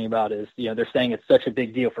talking about is, they're saying it's such a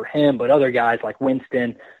big deal for him, but other guys like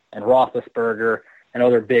Winston and Roethlisberger and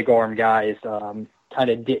other big arm guys kind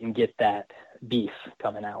of didn't get that beef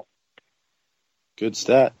coming out. Good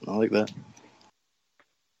stat. I like that.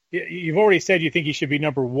 Yeah, you've already said you think he should be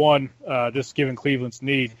number 1, just given Cleveland's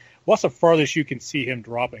need. What's the farthest you can see him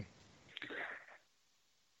dropping?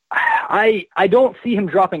 I don't see him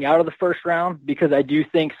dropping out of the first round because I do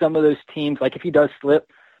think some of those teams, like if he does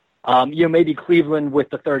slip, maybe Cleveland with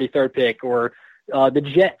the 33rd pick or the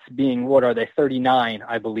Jets being, 39,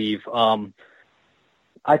 I believe.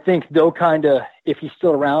 I think they'll kind of, if he's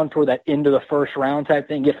still around toward that end of the first round type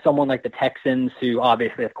thing, if someone like the Texans, who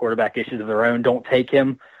obviously have quarterback issues of their own, don't take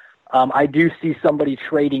him, I do see somebody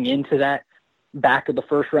trading into that back of the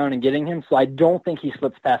first round and getting him. So I don't think he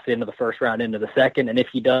slips past the end of the first round into the second. And if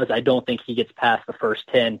he does, I don't think he gets past the first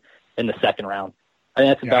 10 in the second round. I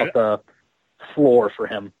think that's about the floor for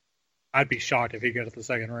him. I'd be shocked if he goes to the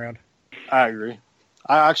second round. I agree.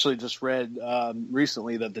 I actually just read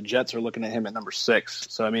recently that the Jets are looking at him at number 6.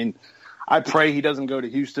 So, I mean, I pray he doesn't go to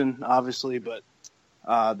Houston, obviously, but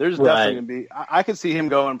there's definitely going to be – I could see him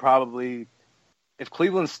going probably – if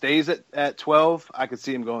Cleveland stays at 12, I could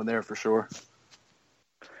see him going there for sure.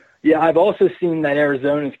 Yeah, I've also seen that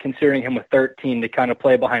Arizona is considering him with 13 to kind of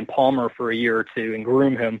play behind Palmer for a year or two and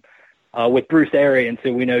groom him with Bruce Arians,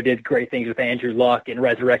 who we know did great things with Andrew Luck and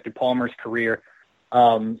resurrected Palmer's career.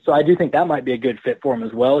 So I do think that might be a good fit for him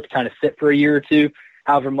as well, to kind of sit for a year or two.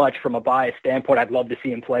 However much from a bias standpoint, I'd love to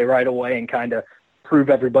see him play right away and kind of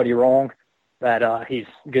prove everybody wrong that he's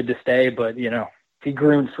good to stay. But, if he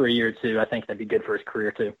grooms for a year or two, I think that'd be good for his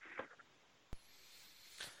career too.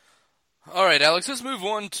 All right, Alex, let's move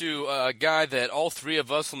on to a guy that all three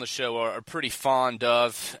of us on the show are pretty fond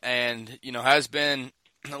of and, has been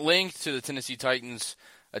linked to the Tennessee Titans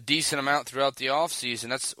a decent amount throughout the offseason.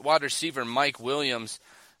 That's wide receiver Mike Williams.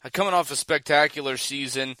 coming off a spectacular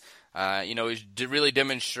season. He's really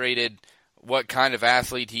demonstrated what kind of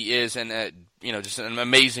athlete he is, and just an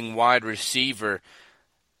amazing wide receiver.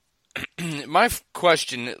 My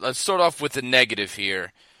question, let's start off with the negative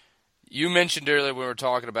here. You mentioned earlier when we were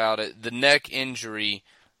talking about it, the neck injury.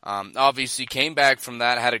 Obviously came back from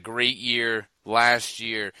that, had a great year last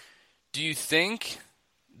year. Do you think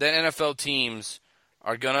that NFL teams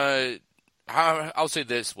are going to, I'll say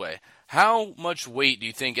this way, how much weight do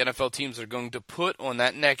you think NFL teams are going to put on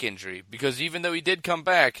that neck injury? Because even though he did come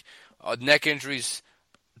back, neck injuries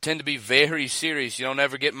tend to be very serious. You don't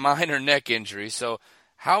ever get minor neck injuries. So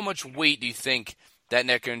how much weight do you think that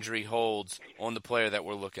neck injury holds on the player that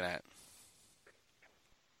we're looking at?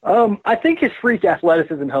 I think his freak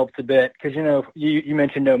athleticism helps a bit because, you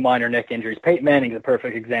mentioned no minor neck injuries. Peyton Manning is a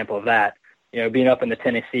perfect example of that. Being up in the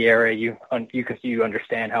Tennessee area, you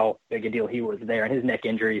understand how big a deal he was there. And his neck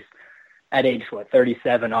injuries at age,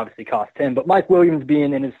 37 obviously cost him. But Mike Williams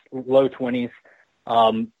being in his low 20s,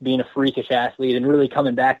 being a freakish athlete and really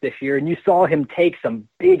coming back this year. And you saw him take some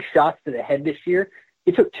big shots to the head this year.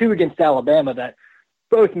 He took 2 against Alabama that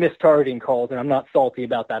both missed targeting calls, and I'm not salty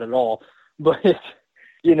about that at all. But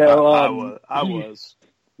I was.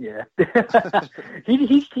 Yeah.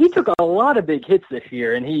 he took a lot of big hits this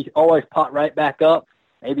year, and he always popped right back up.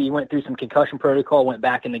 Maybe he went through some concussion protocol, went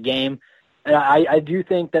back in the game. And I do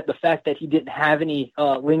think that the fact that he didn't have any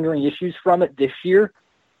lingering issues from it this year,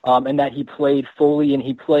 and that he played fully, and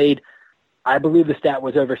he played, I believe the stat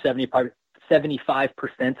was over 75%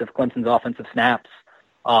 of Clemson's offensive snaps,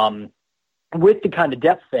 with the kind of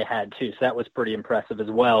depth they had too. So that was pretty impressive as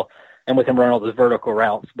well. And with him running all those vertical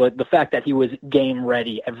routes. But the fact that he was game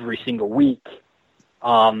ready every single week,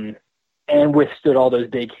 and withstood all those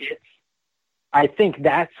big hits, I think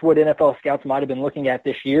that's what NFL scouts might have been looking at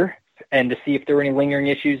this year, and to see if there were any lingering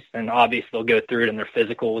issues. And obviously they'll go through it in their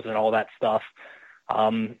physicals and all that stuff.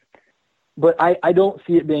 But I don't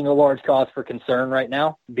see it being a large cause for concern right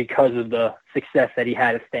now because of the success that he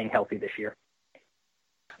had of staying healthy this year.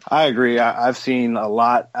 I agree. I've seen a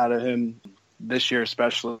lot out of him this year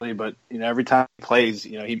especially, but every time he plays,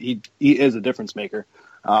 he is a difference maker.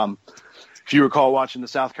 If you recall watching the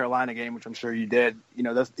South Carolina game, which I'm sure you did,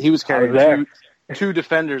 he was carrying two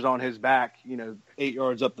defenders on his back, 8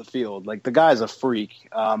 yards up the field. Like, the guy's a freak.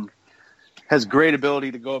 Has great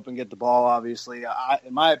ability to go up and get the ball, obviously.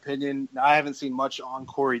 In my opinion, I haven't seen much on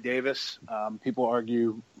Corey Davis. People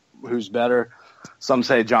argue who's better. Some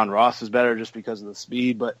say John Ross is better just because of the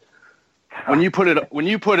speed, but when you put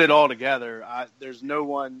it all together, there's no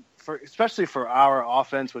one, especially for our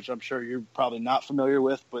offense, which I'm sure you're probably not familiar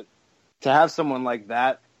with, but to have someone like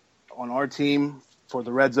that on our team for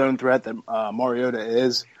the red zone threat that Mariota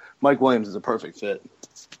is, Mike Williams is a perfect fit.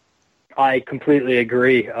 I completely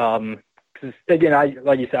agree. 'Cause again,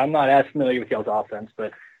 like you said, I'm not as familiar with y'all's offense,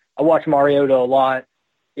 but I watched Mariota a lot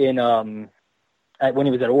in when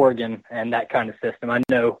he was at Oregon and that kind of system. I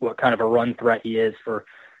know what kind of a run threat he is for,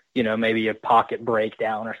 maybe a pocket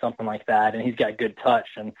breakdown or something like that, and he's got good touch.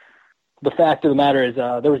 And the fact of the matter is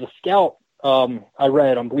there was a scout I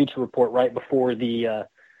read on Bleacher Report right before the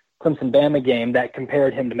Clemson-Bama game that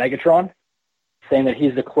compared him to Megatron, saying that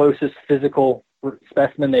he's the closest physical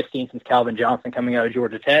specimen they've seen since Calvin Johnson coming out of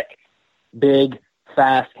Georgia Tech. Big,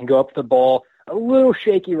 fast, can go up to the ball, a little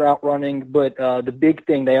shaky route running, but the big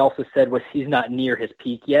thing they also said was he's not near his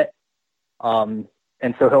peak yet, and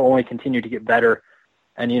so he'll only continue to get better.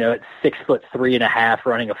 And, at 6'3.5",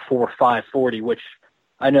 running a 4.5 40, which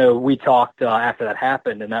I know we talked after that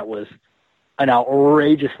happened, and that was an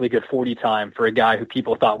outrageously good 40 time for a guy who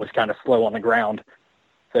people thought was kind of slow on the ground.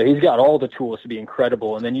 So he's got all the tools to be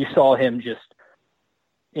incredible. And then you saw him just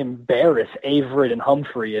embarrass Averett and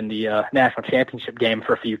Humphrey in the national championship game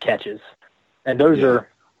for a few catches. And those are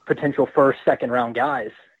potential first, second-round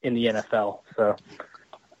guys in the NFL. So.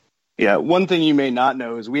 Yeah, one thing you may not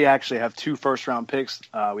know is we actually have 2 first-round picks.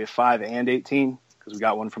 We have 5 and 18 because we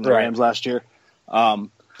got one from the Rams last year.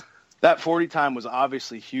 That 40 time was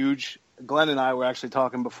obviously huge. Glenn and I were actually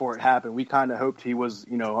talking before it happened. We kind of hoped he was,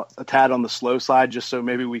 a tad on the slow side just so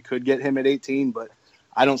maybe we could get him at 18, but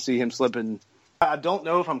I don't see him slipping. I don't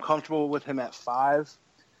know if I'm comfortable with him at 5.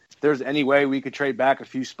 If there's any way we could trade back a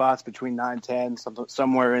few spots between 9, 10,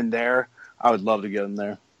 somewhere in there, I would love to get him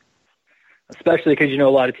there. Especially because, a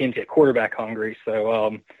lot of teams get quarterback hungry.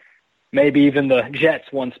 So maybe even the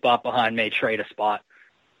Jets, one spot behind, may trade a spot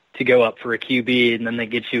to go up for a QB, and then they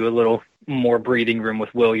get you a little more breathing room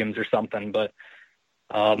with Williams or something. But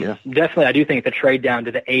definitely I do think the trade down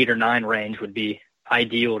to the 8 or 9 range would be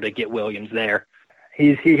ideal to get Williams there.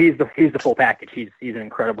 He's the full package. He's an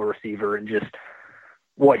incredible receiver, and just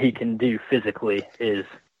what he can do physically is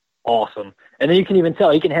awesome. And then you can even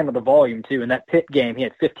tell he can handle the volume, too. In that Pitt game, he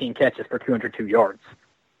had 15 catches for 202 yards.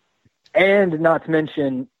 And not to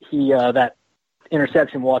mention that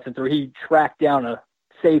interception Watson threw, he tracked down a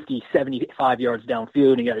safety 75 yards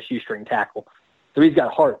downfield and he got a shoestring tackle. So he's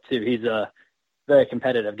got heart, too. He's a very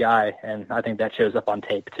competitive guy, and I think that shows up on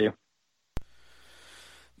tape, too.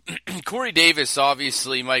 Corey Davis,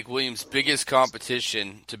 obviously Mike Williams' biggest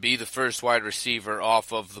competition to be the first wide receiver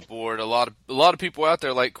off of the board. A lot of people out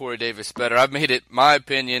there like Corey Davis better. I've made it my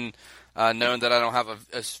opinion known that I don't have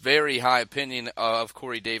a very high opinion of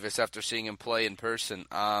Corey Davis after seeing him play in person.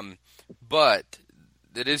 But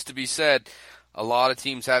it is to be said, a lot of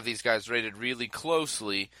teams have these guys rated really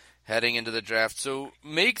closely heading into the draft. So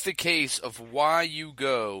make the case of why you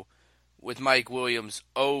go with Mike Williams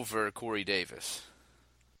over Corey Davis.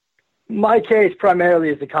 My case primarily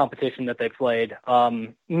is the competition that they played.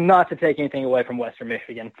 Not to take anything away from Western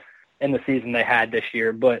Michigan in the season they had this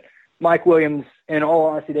year, but Mike Williams, in all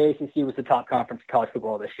honesty, the ACC was the top conference in college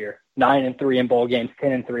football this year. 9-3 in bowl games,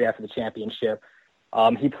 10-3 after the championship.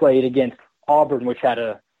 He played against Auburn, which had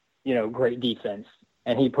a great defense,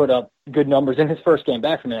 and he put up good numbers in his first game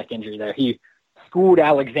back from a neck injury there. He schooled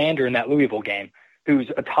Alexander in that Louisville game,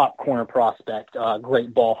 who's a top corner prospect,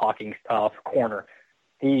 great ball hawking corner.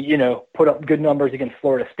 He, put up good numbers against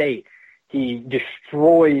Florida State. He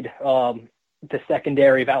destroyed the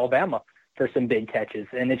secondary of Alabama for some big catches.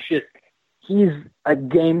 And it's just, he's a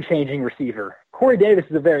game-changing receiver. Corey Davis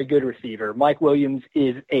is a very good receiver. Mike Williams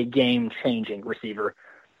is a game-changing receiver.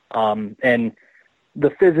 And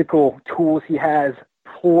the physical tools he has,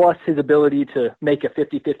 plus his ability to make a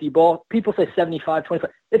 50-50 ball, people say 75-25.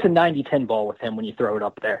 It's a 90-10 ball with him when you throw it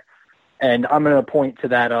up there. And I'm going to point to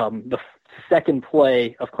that, the second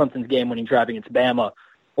play of Clemson's game when he's driving against Bama,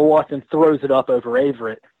 Watson throws it up over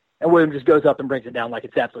Averett, and Williams just goes up and brings it down like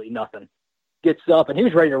it's absolutely nothing. Gets up, and he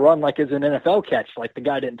was ready to run like it was an NFL catch, like the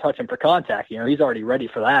guy didn't touch him for contact. He's already ready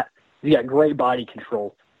for that. He's got great body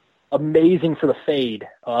control. Amazing for the fade.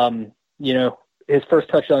 His first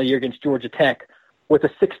touchdown of the year against Georgia Tech with a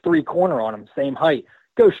 6'3" corner on him, same height.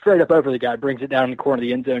 Goes straight up over the guy, brings it down in the corner of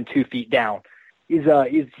the end zone 2 feet down. He's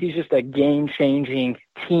just a game-changing,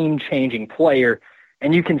 team-changing player,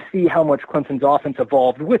 and you can see how much Clemson's offense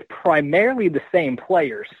evolved with primarily the same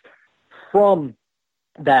players from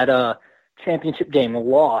that championship game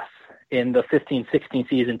loss in the 15-16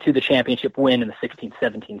 season to the championship win in the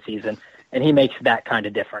 16-17 season, and he makes that kind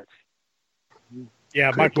of difference.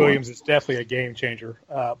 Yeah, Mike Williams is definitely a game changer.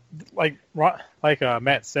 Like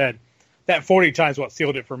Matt said, that 40 times what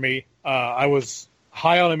sealed it for me. I was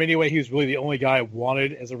high on him anyway. He was really the only guy I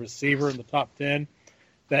wanted as a receiver in the top 10.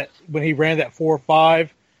 That when he ran that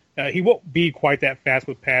 4.5, he won't be quite that fast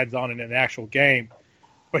with pads on in an actual game,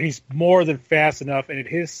 but he's more than fast enough. And at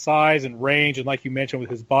his size and range, and like you mentioned with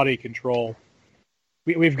his body control,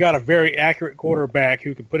 we've got a very accurate quarterback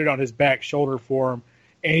who can put it on his back shoulder for him,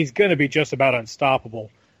 and he's going to be just about unstoppable.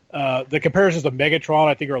 The comparisons to Megatron,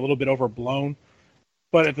 I think, are a little bit overblown,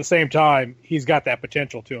 but at the same time, he's got that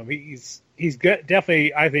potential to him. He's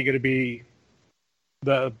definitely, I think, going to be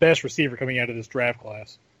the best receiver coming out of this draft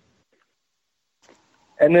class.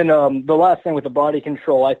 And then the last thing with the body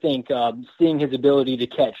control, I think seeing his ability to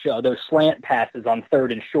catch those slant passes on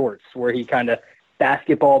third and shorts where he kind of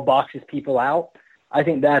basketball boxes people out, I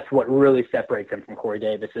think that's what really separates him from Corey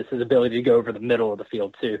Davis, is his ability to go over the middle of the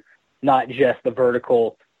field too, not just the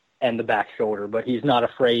vertical and the back shoulder, but he's not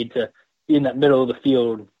afraid to be in that middle of the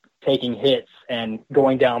field taking hits and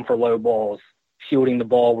going down for low balls, shielding the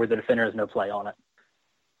ball where the defender has no play on it.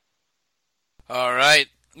 All right,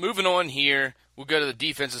 moving on here. We'll go to the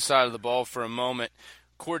defensive side of the ball for a moment.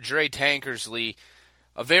 Cordrea Tankersley,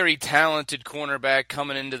 a very talented cornerback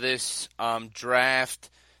coming into this draft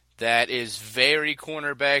that is very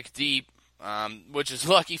cornerback deep, which is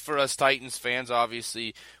lucky for us Titans fans.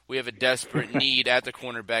 Obviously, we have a desperate need at the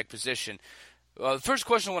cornerback position. The first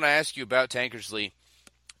question I want to ask you about Tankersley,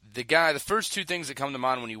 the first two things that come to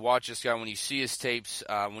mind when you watch this guy, when you see his tapes,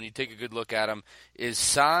 when you take a good look at him, is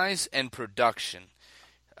size and production.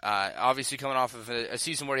 Obviously coming off of a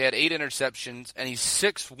season where he had 8 interceptions, and he's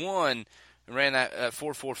 6'1", and ran that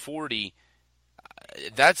 4.4 40.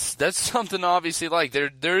 That's something obviously like.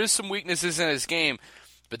 There is some weaknesses in his game,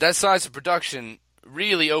 but that size of production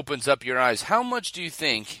really opens up your eyes. How much do you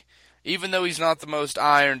think, even though he's not the most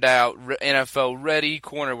ironed out NFL-ready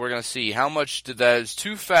corner we're going to see, how much do those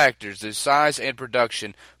two factors, the size and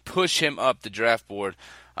production, push him up the draft board,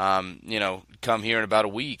 come here in about a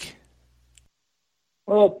week?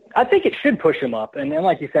 Well, I think it should push him up. And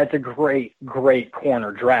like you said, it's a great, great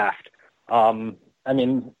corner draft.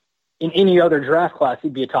 In any other draft class,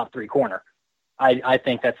 he'd be a top 3 corner. I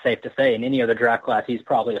think that's safe to say. In any other draft class, he's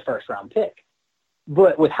probably a first-round pick.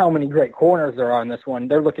 But with how many great corners there are in this one,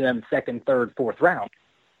 they're looking at him second, third, fourth round.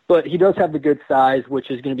 But he does have the good size,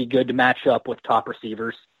 which is going to be good to match up with top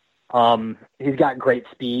receivers. He's got great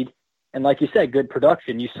speed. And like you said, good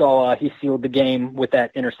production. You saw he sealed the game with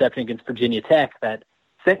that interception against Virginia Tech that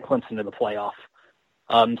sent Clemson to the playoff.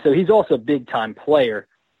 So he's also a big-time player.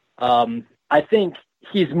 I think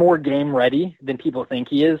he's more game-ready than people think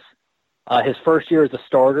he is. His first year as a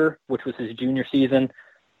starter, which was his junior season,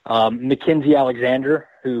 Mackenzie Alexander,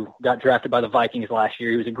 who got drafted by the Vikings last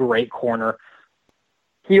year, he was a great corner.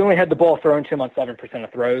 He only had the ball thrown to him on 7%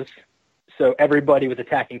 of throws. So everybody was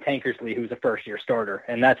attacking Tankersley, who was a first-year starter,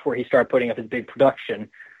 and that's where he started putting up his big production.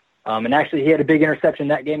 And actually, he had a big interception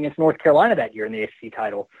that game against North Carolina that year in the ACC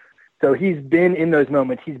title. So he's been in those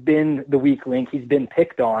moments. He's been the weak link. He's been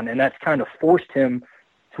picked on, and that's kind of forced him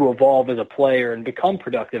to evolve as a player and become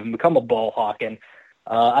productive and become a ball hawk. And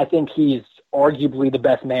I think he's arguably the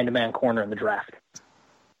best man-to-man corner in the draft.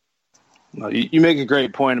 Well, you make a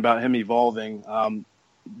great point about him evolving.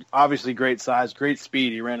 Obviously, great size, great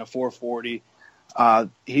speed. He ran a 4.40.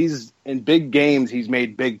 He's in big games. He's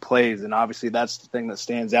made big plays, and obviously that's the thing that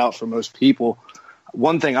stands out for most people.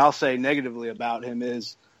 One thing I'll say negatively about him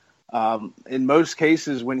is, in most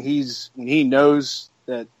cases, when he knows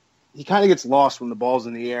that he kind of gets lost when the ball's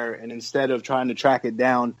in the air, and instead of trying to track it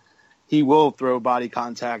down, he will throw body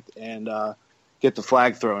contact and get the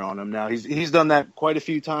flag thrown on him. Now he's done that quite a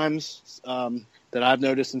few times that I've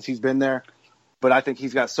noticed since he's been there. But I think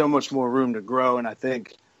he's got so much more room to grow, and I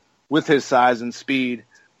think with his size and speed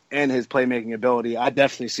and his playmaking ability, I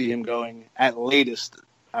definitely see him going at latest,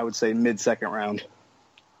 I would say, mid-second round.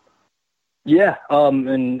 Yeah,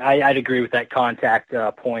 and I'd agree with that contact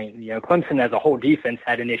point. You know, Clemson as a whole defense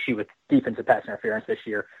had an issue with defensive pass interference this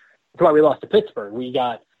year. That's why we lost to Pittsburgh. We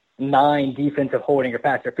got 9 defensive holding or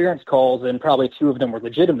pass interference calls, and probably 2 of them were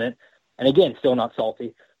legitimate. And again, still not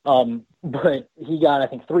salty. But he got, I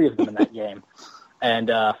think, 3 of them in that game. And,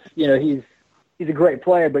 you know, he's a great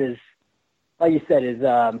player, but like you said, it's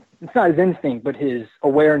not his instinct, but his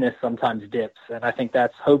awareness sometimes dips. And I think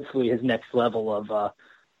that's hopefully his next level of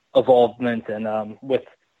evolvement. And with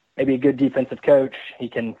maybe a good defensive coach, he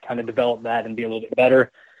can kind of develop that and be a little bit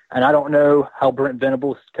better. And I don't know how Brent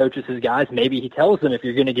Venables coaches his guys. Maybe he tells them if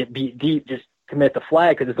you're going to get beat deep, just commit the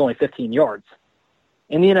flag because it's only 15 yards.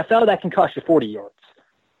 In the NFL, that can cost you 40 yards.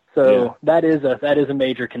 So that is a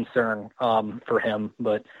major concern for him,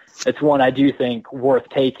 but it's one I do think worth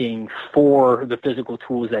taking for the physical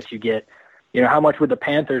tools that you get. You know, how much would the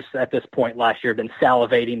Panthers at this point last year have been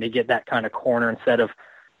salivating to get that kind of corner instead of,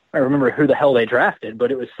 I remember who the hell they drafted,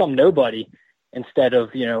 but it was some nobody instead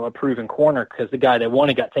of, you know, a proven corner because the guy they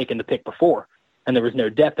wanted got taken the pick before, and there was no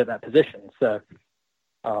depth at that position. So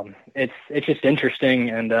it's just interesting,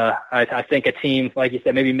 and I think a team, like you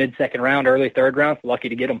said, maybe mid-second round, early third round, lucky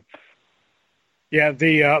to get them. Yeah,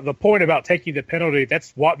 the point about taking the penalty,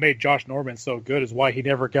 that's what made Josh Norman so good, is why he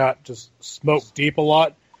never got just smoked deep a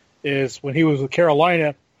lot, is when he was with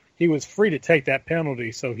Carolina, he was free to take that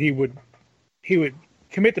penalty, so he would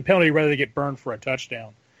commit the penalty rather than get burned for a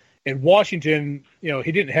touchdown. In Washington, you know,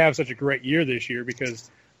 he didn't have such a great year this year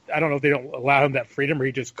because I don't know if they don't allow him that freedom or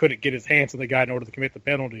he just couldn't get his hands on the guy in order to commit the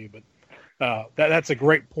penalty. But that's a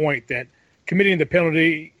great point, that committing the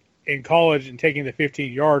penalty in college and taking the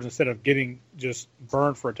 15 yards instead of getting just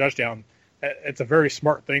burned for a touchdown, it's a very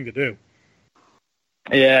smart thing to do.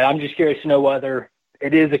 Yeah, I'm just curious to know whether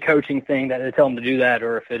it is a coaching thing that they tell him to do that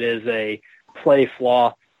or if it is a play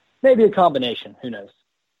flaw. Maybe a combination. Who knows?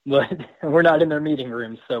 But we're not in their meeting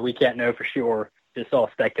rooms, so we can't know for sure. Just all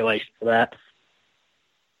speculation for that.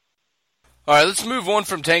 All right, let's move on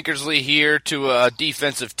from Tankersley here to a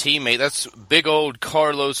defensive teammate. That's big old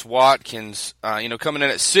Carlos Watkins, coming in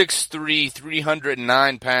at 6'3",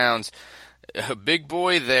 309 pounds. A big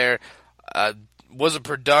boy there. Was a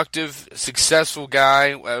productive, successful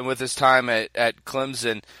guy with his time at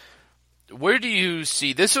Clemson. Where do you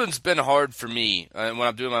see, this one's been hard for me when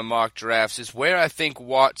I'm doing my mock drafts, is where I think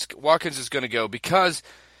Watkins is going to go, because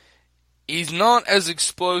he's not as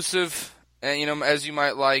explosive as you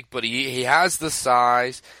might like, but he has the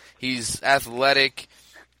size, he's athletic,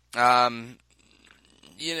 but I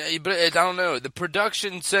don't know, the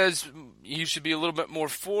production says you should be a little bit more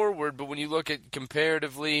forward, but when you look at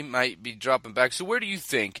comparatively, might be dropping back. So where do you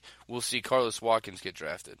think we'll see Carlos Watkins get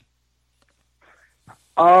drafted?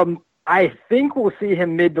 I think we'll see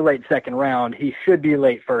him mid to late second round. He should be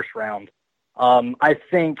late first round. I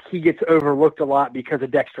think he gets overlooked a lot because of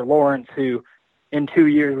Dexter Lawrence, who in 2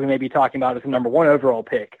 years we may be talking about as the number 1 overall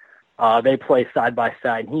pick. They play side by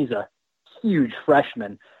side, and he's a huge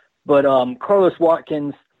freshman. But Carlos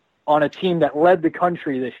Watkins, on a team that led the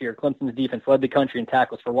country this year, Clemson's defense led the country in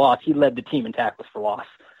tackles for loss. He led the team in tackles for loss.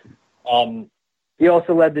 He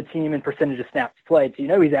also led the team in percentage of snaps played.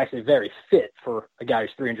 So he's actually very fit for a guy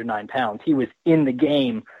who's 309 pounds. He was in the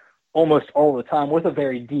game almost all the time with a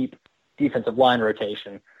very deep defensive line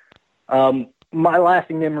rotation. My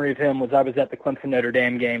lasting memory of him was I was at the Clemson-Notre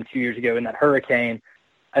Dame game 2 years ago in that hurricane,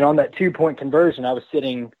 and on that 2-point conversion, I was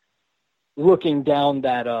sitting looking down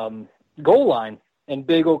that goal line, and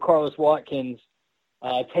big old Carlos Watkins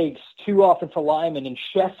takes 2 offensive linemen and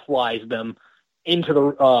chest flies them into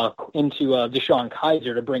Deshaun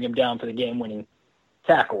Kaiser to bring him down for the game-winning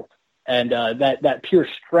tackle. And that pure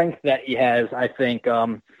strength that he has, I think,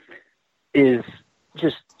 is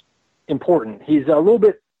just important. He's a little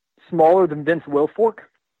bit smaller than Vince Wilfork,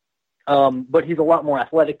 but he's a lot more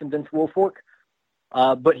athletic than Vince Wilfork.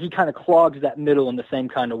 But he kind of clogs that middle in the same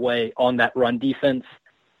kind of way on that run defense.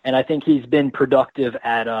 And I think he's been productive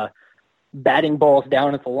at batting balls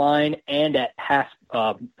down at the line and at pass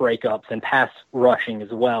breakups and pass rushing as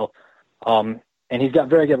well. And he's got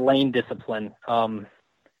very good lane discipline.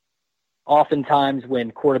 Oftentimes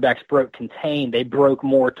when quarterbacks broke contain, they broke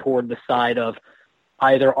more toward the side of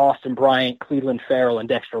either Austin Bryant, Cleveland Farrell, and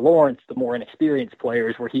Dexter Lawrence, the more inexperienced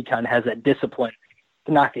players, where he kind of has that discipline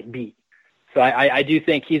to not get beat. So I do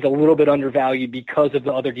think he's a little bit undervalued because of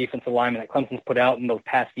the other defensive linemen that Clemson's put out in those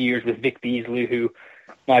past few years with Vic Beasley, who,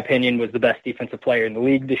 in my opinion, was the best defensive player in the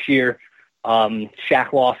league this year.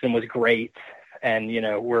 Shaq Lawson was great, and,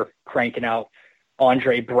 we're cranking out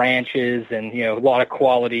Andre Branches and, a lot of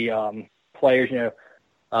quality players.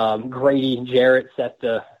 Grady Jarrett set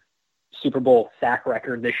the Super Bowl sack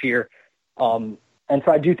record this year. And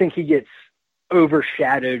so I do think he gets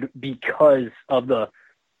overshadowed because of the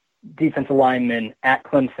defensive linemen at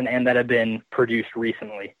Clemson and that have been produced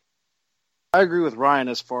recently. I agree with Ryan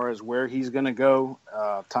as far as where he's going to go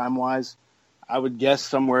time-wise. I would guess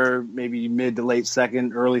somewhere maybe mid to late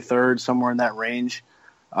second, early third, somewhere in that range.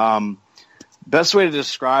 Best way to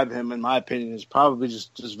describe him, in my opinion, is probably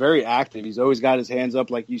just very active. He's always got his hands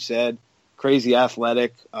up, like you said, crazy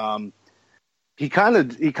athletic. He kind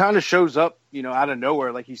of shows up, out of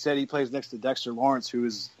nowhere. Like you said, he plays next to Dexter Lawrence, who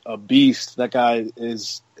is a beast. That guy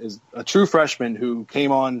is a true freshman who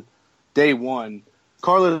came on day one.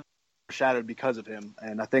 Carlos shadowed because of him,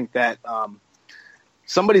 and I think that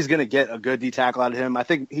somebody's going to get a good D tackle out of him. I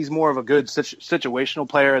think he's more of a good situational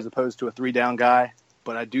player as opposed to a 3-down guy.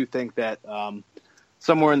 But I do think that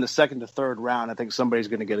somewhere in the second to third round, I think somebody's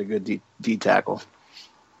going to get a good D tackle.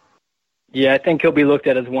 Yeah, I think he'll be looked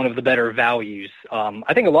at as one of the better values.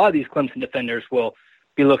 I think a lot of these Clemson defenders will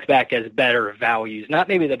be looked back as better values. Not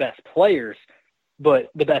maybe the best players, but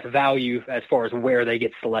the best value as far as where they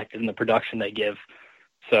get selected and the production they give.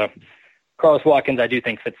 So Carlos Watkins, I do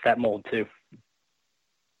think, fits that mold too.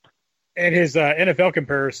 And his NFL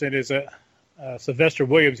comparison is Sylvester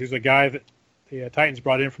Williams, who's a guy that the Titans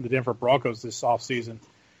brought in from the Denver Broncos this offseason.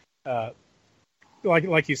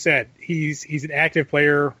 Like you said, he's an active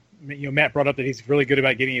player. Matt brought up that he's really good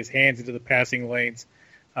about getting his hands into the passing lanes,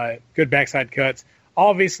 good backside cuts.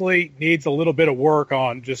 Obviously needs a little bit of work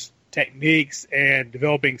on just techniques and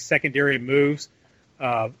developing secondary moves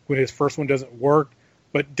when his first one doesn't work.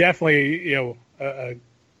 But definitely,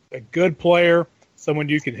 a good player, someone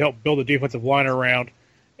you can help build a defensive line around,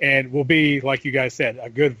 and will be, like you guys said, a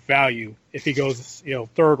good value if he goes,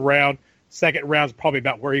 third round. Second round is probably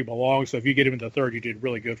about where he belongs. So if you get him in the third, you did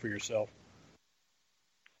really good for yourself.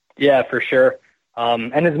 Yeah, for sure.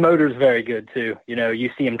 And his motor's very good too. You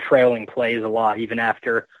see him trailing plays a lot, even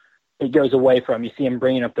after it goes away from. You see him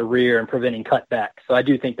bringing up the rear and preventing cutbacks. So I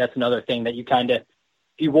do think that's another thing that if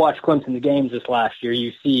you watch Clemson's games this last year,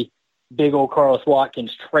 you see big old Carlos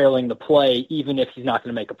Watkins trailing the play, even if he's not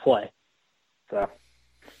going to make a play. So.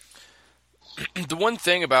 The one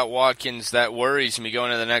thing about Watkins that worries me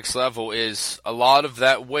going to the next level is a lot of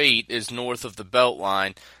that weight is north of the belt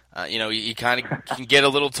line. He kind of can get a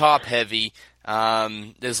little top heavy.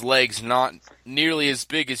 His legs not nearly as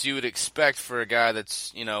big as you would expect for a guy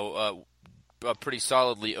that's, pretty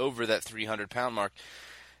solidly over that 300-pound mark.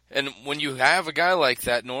 And when you have a guy like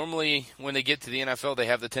that, normally when they get to the NFL, they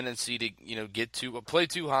have the tendency to, play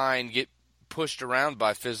too high and get pushed around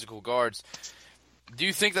by physical guards. Do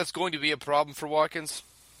you think that's going to be a problem for Watkins?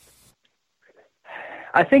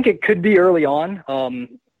 I think it could be early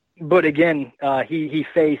on. But again, he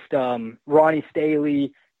faced Ronnie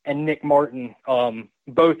Staley and Nick Martin,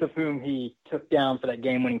 both of whom he took down for that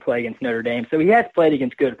game-winning play against Notre Dame. So he has played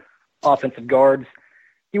against good offensive guards.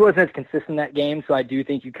 He wasn't as consistent that game, so I do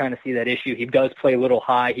think you kind of see that issue. He does play a little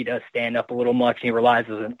high. He does stand up a little much. He relies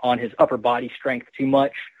on his upper body strength too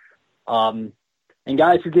much. And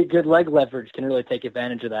guys who get good leg leverage can really take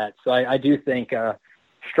advantage of that. So I do think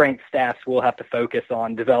strength staffs will have to focus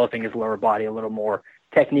on developing his lower body a little more,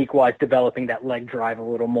 technique-wise developing that leg drive a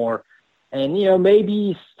little more. And,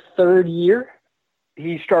 maybe third year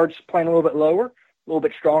he starts playing a little bit lower, a little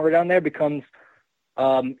bit stronger down there, becomes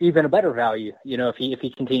even a better value, if he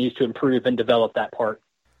continues to improve and develop that part.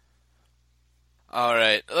 All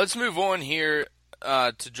right, let's move on here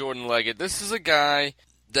to Jordan Leggett. This is a guy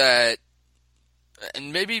that,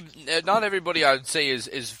 and maybe not everybody I would say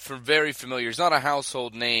is very familiar. He's not a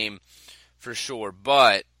household name for sure,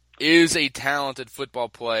 but is a talented football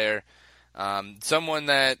player. Someone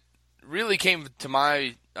that really came to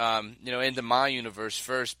my, into my universe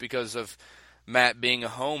first because of Matt being a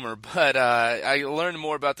homer. But I learned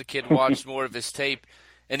more about the kid, watched more of his tape,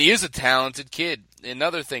 and he is a talented kid.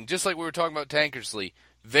 Another thing, just like we were talking about Tankersley,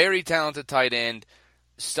 very talented tight end,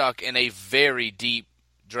 stuck in a very deep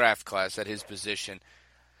draft class at his position.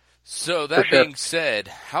 So that being said,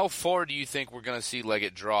 how far do you think we're going to see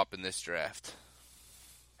Leggett drop in this draft?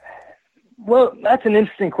 Well, that's an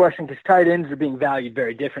interesting question because tight ends are being valued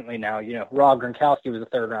very differently now. Rob Gronkowski was a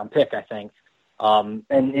third-round pick, I think. And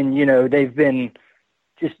they've been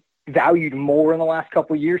just valued more in the last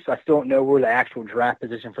couple of years, so I still don't know where the actual draft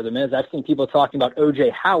position for them is. I've seen people talking about O.J.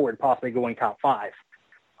 Howard possibly going top 5,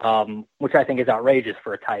 which I think is outrageous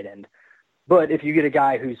for a tight end. But if you get a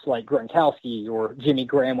guy who's like Gronkowski or Jimmy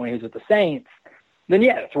Graham when he was with the Saints, then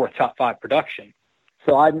yeah, it's worth top 5 production.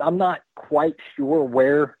 So I'm not quite sure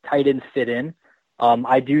where tight ends fit in.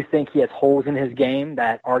 I do think he has holes in his game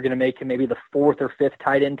that are going to make him maybe the 4th or 5th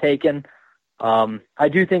tight end taken. I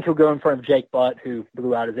do think he'll go in front of Jake Butt, who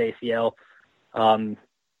blew out his ACL.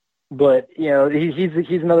 But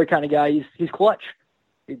he's another kind of guy. He's clutch.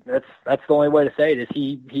 That's the only way to say it is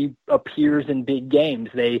he appears in big games.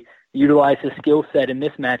 They utilize his skill set in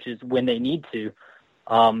mismatches when they need to.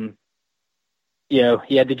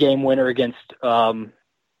 He had the game winner against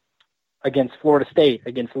Florida State,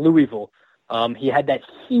 against Louisville. He had that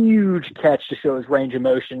huge catch to show his range of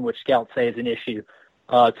motion, which scouts say is an issue,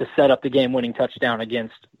 to set up the game-winning touchdown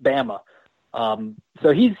against Bama.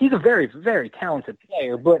 So he's a very, very talented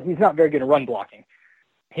player, but he's not very good at run blocking.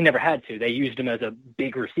 He never had to. They used him as a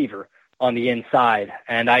big receiver on the inside,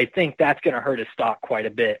 and I think that's going to hurt his stock quite a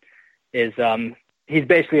bit. He's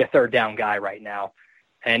basically a third down guy right now.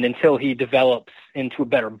 And until he develops into a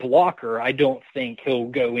better blocker, I don't think he'll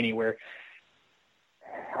go anywhere.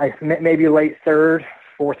 Maybe late 3rd,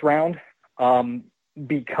 4th round,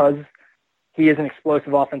 because he is an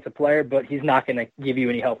explosive offensive player, but he's not going to give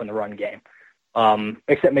you any help in the run game,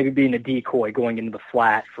 except maybe being a decoy going into the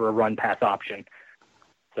flat for a run-pass option.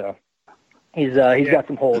 So he's got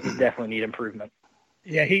some holes that definitely need improvement.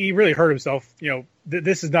 Yeah, he really hurt himself.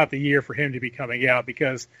 This is not the year for him to be coming out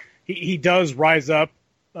because he does rise up.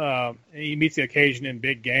 He meets the occasion in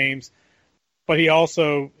big games, but he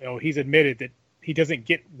also, he's admitted that he doesn't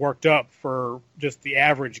get worked up for just the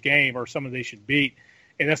average game or someone they should beat.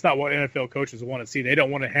 And that's not what NFL coaches want to see. They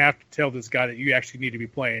don't want to have to tell this guy that you actually need to be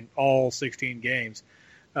playing all 16 games.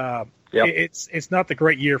 It's not the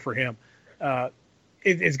great year for him.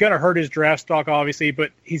 It's going to hurt his draft stock, obviously,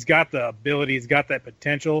 but he's got the ability. He's got that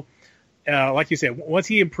potential. Like you said, once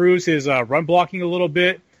he improves his run blocking a little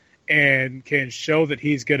bit and can show that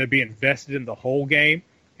he's going to be invested in the whole game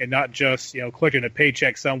and not just, collecting a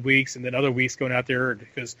paycheck some weeks and then other weeks going out there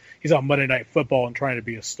because he's on Monday Night Football and trying to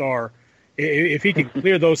be a star. If he can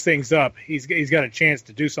clear those things up, he's got a chance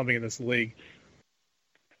to do something in this league.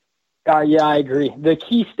 Yeah, I agree. The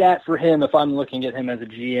key stat for him, if I'm looking at him as a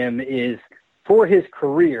GM, is for his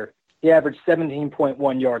career, he averaged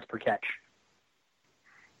 17.1 yards per catch.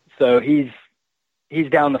 So he's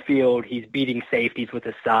down the field, he's beating safeties with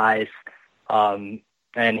his size, and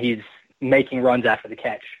he's making runs after the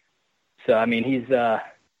catch. So, I mean, he's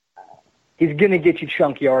going to get you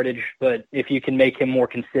chunk yardage, but if you can make him more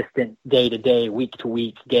consistent day to day, week to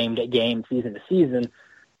week, game to game, season to season,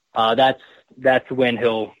 that's when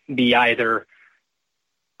he'll be either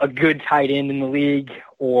a good tight end in the league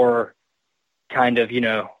or kind of,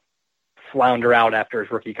 flounder out after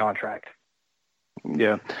his rookie contract.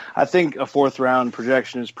 Yeah, I think a 4th round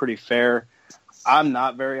projection is pretty fair. I'm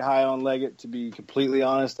not very high on Leggett, to be completely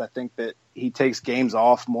honest. I think that he takes games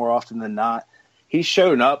off more often than not. He's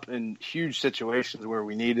shown up in huge situations where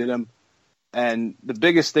we needed him. And the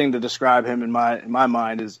biggest thing to describe him in my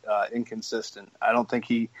mind is inconsistent. I don't think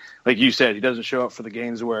he, like you said, he doesn't show up for the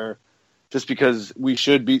games where just because we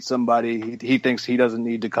should beat somebody, he thinks he doesn't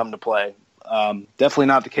need to come to play. Definitely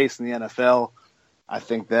not the case in the NFL. I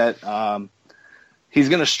think that he's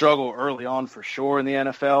going to struggle early on for sure in the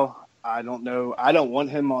NFL. I don't know. I don't want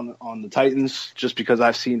him on the Titans just because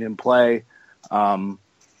I've seen him play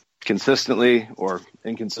consistently or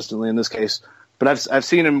inconsistently in this case. But I've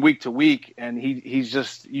seen him week to week, and he's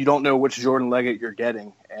just, you don't know which Jordan Leggett you're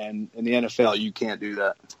getting. And in the NFL, you can't do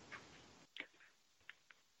that.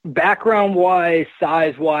 Background-wise,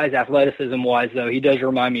 size-wise, athleticism-wise, though, he does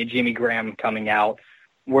remind me of Jimmy Graham coming out,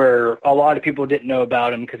 where a lot of people didn't know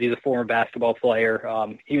about him because he's a former basketball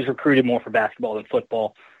player. He was recruited more for basketball than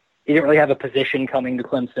football. He didn't really have a position coming to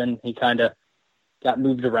Clemson. He kind of got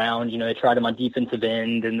moved around. They tried him on defensive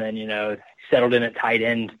end and then, settled in at tight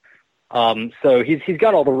end. So he's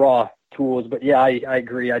got all the raw tools. But, yeah, I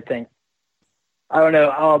agree. I don't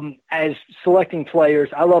know. As selecting players,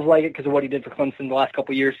 I love Leggett because of what he did for Clemson the last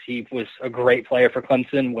couple of years. He was a great player for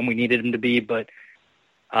Clemson when we needed him to be. But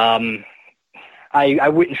I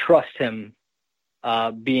wouldn't trust him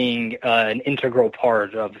being an integral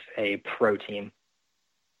part of a pro team.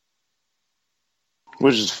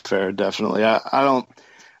 Which is fair, definitely.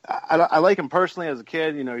 I like him personally as a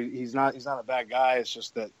kid. He's not a bad guy. It's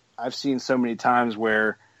just that I've seen so many times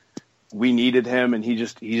where we needed him and he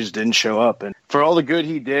just didn't show up. And for all the good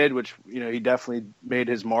he did, which he definitely made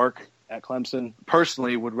his mark at Clemson,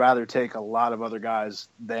 personally would rather take a lot of other guys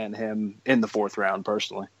than him in the 4th round.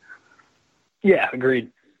 Personally. Yeah,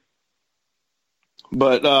 agreed.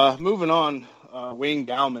 But moving on, Wayne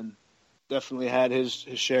Gallman definitely had his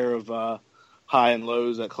share of high and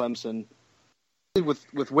lows at Clemson.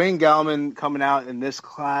 With Wayne Gallman coming out in this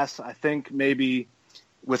class, I think maybe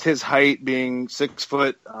with his height being 6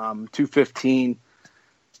 foot, 215,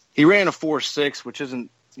 he ran a 4.6, which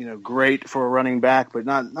isn't great for a running back, but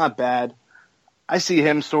not bad. I see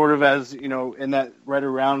him sort of as in that right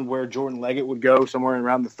around where Jordan Leggett would go, somewhere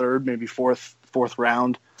around the 3rd, maybe fourth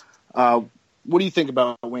round. What do you think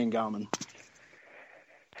about Wayne Gallman?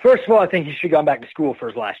 First of all, I think he should have gone back to school for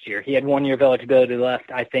his last year. He had 1 year of eligibility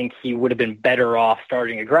left. I think he would have been better off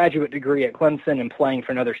starting a graduate degree at Clemson and playing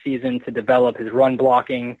for another season to develop his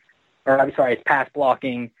his pass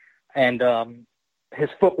blocking and his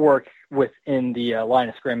footwork within the line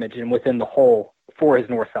of scrimmage and within the hole for his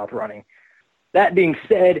north-south running. That being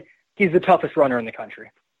said, he's the toughest runner in the country.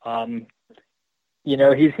 He's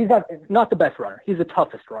not the best runner. He's the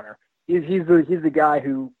toughest runner. He's the guy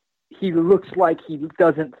who he looks like he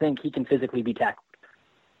doesn't think he can physically be tackled.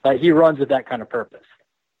 He runs with that kind of purpose.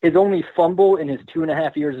 His only fumble in his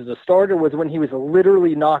 2.5 years as a starter was when he was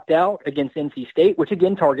literally knocked out against NC State, which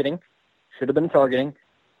again, should have been targeting.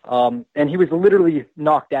 And he was literally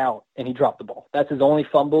knocked out and he dropped the ball. That's his only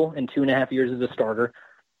fumble in 2.5 years as a starter,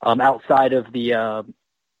 outside of the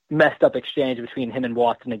messed up exchange between him and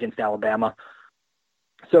Watson against Alabama.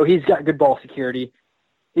 So he's got good ball security.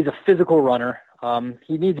 He's a physical runner.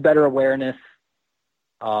 He needs better awareness.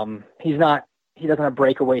 He doesn't have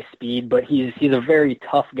breakaway speed, but he's a very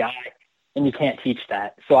tough guy, and you can't teach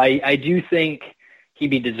that. So I do think he'd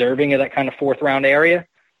be deserving of that kind of 4th round area.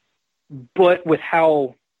 But with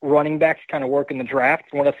how running backs kind of work in the draft,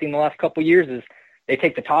 what I've seen the last couple of years is they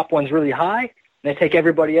take the top ones really high, and they take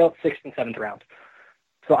everybody else 6th and 7th round.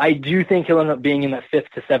 So I do think he'll end up being in that 5th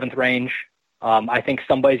to 7th range. I think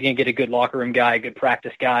somebody's going to get a good locker room guy, a good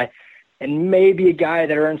practice guy, and maybe a guy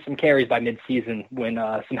that earns some carries by midseason when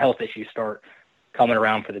some health issues start coming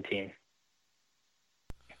around for the team.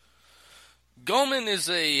 Gallman is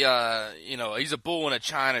he's a bull in a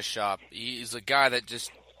china shop. He's a guy that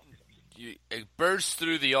just bursts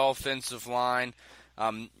through the offensive line,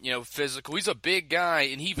 physical. He's a big guy,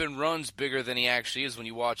 and he even runs bigger than he actually is when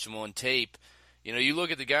you watch him on tape. You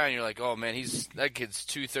look at the guy and you're like, oh man, that kid's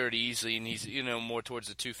 230 easily, and he's more towards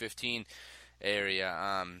the 215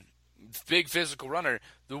 area. Big physical runner.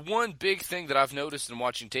 The one big thing that I've noticed in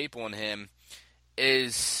watching tape on him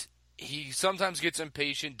is he sometimes gets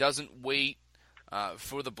impatient, doesn't wait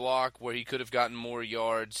for the block where he could have gotten more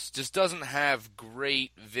yards, just doesn't have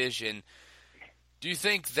great vision. Do you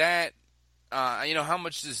think that, how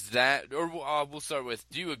much does that, or we'll start with,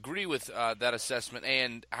 do you agree with that assessment,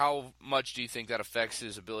 and how much do you think that affects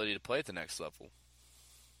his ability to play at the next level?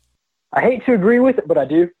 I hate to agree with it, but I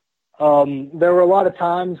do. There were a lot of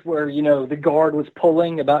times where, the guard was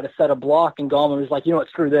pulling about to set a block, and Gallman was like,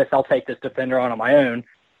 screw this, I'll take this defender on my own.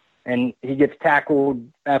 And he gets tackled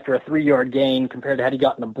after a 3-yard gain compared to had he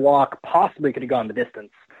gotten the block, possibly could have gone the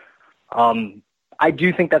distance. I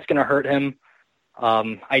do think that's going to hurt him.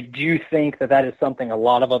 I do think that is something a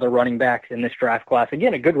lot of other running backs in this draft class,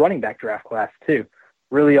 again, a good running back draft class too,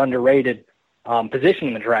 really underrated position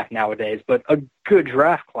in the draft nowadays, but a good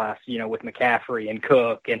draft class, with McCaffrey and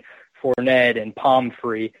Cook and Fournette and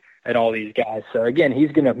Pumphrey and all these guys. So again,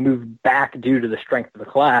 he's going to move back due to the strength of the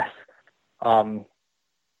class.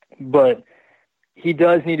 but he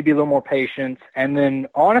does need to be a little more patient. And then,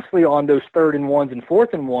 honestly, on those 3rd and 1s and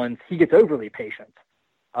 4th and 1s, he gets overly patient.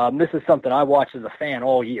 This is something I watched as a fan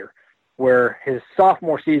all year, where his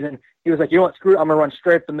sophomore season, he was like, you know what, screw it, I'm going to run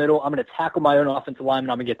straight up the middle. I'm going to tackle my own offensive lineman.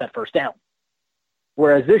 I'm going to get that first down.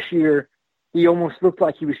 Whereas this year, he almost looked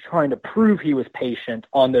like he was trying to prove he was patient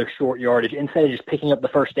on those short yardage. Instead of just picking up the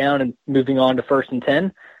first down and moving on to 1st and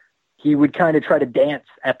 10, he would kind of try to dance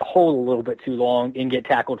at the hole a little bit too long and get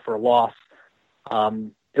tackled for a loss.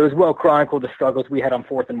 It was well chronicled, the struggles we had on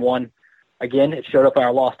 4th and 1. Again, it showed up in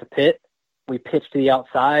our loss to Pitt. We pitched to the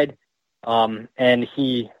outside, and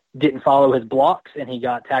he didn't follow his blocks, and he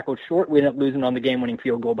got tackled short. We ended up losing on the game-winning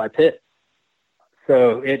field goal by Pitt.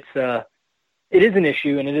 So it is an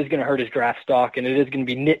issue, and it is going to hurt his draft stock, and it is going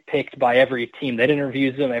to be nitpicked by every team that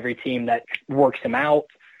interviews him, every team that works him out,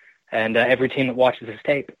 and every team that watches his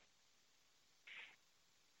tape.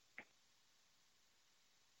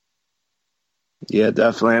 Yeah,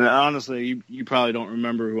 definitely. And honestly, you probably don't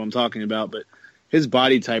remember who I'm talking about, but his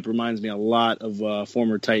body type reminds me a lot of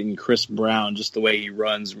former Titan Chris Brown, just the way he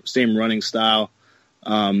runs, same running style.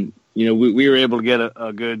 We were able to get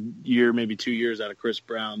a good year, maybe 2 years out of Chris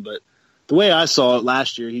Brown, but the way I saw it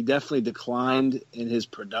last year, he definitely declined in his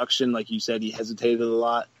production. Like you said, he hesitated a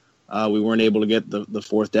lot. We weren't able to get the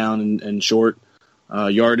 4th down and short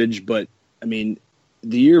yardage, but I mean,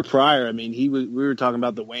 the year prior, we were talking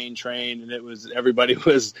about the Wayne train, and everybody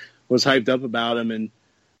was hyped up about him, and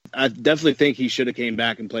I definitely think he should have came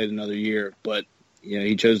back and played another year, but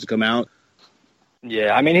he chose to come out.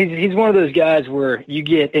 Yeah, he's one of those guys where you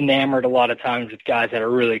get enamored a lot of times with guys that are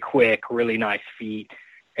really quick, really nice feet,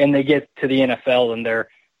 and they get to the NFL and they're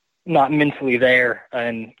not mentally there.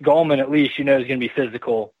 And Gallman, at least, is going to be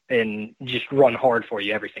physical and just run hard for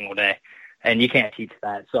you every single day, and you can't teach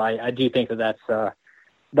that. So I do think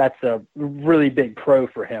that's a really big pro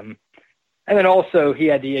for him. And then also he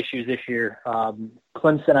had the issues this year.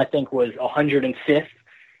 Clemson, I think, was 105th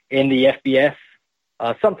in the FBS,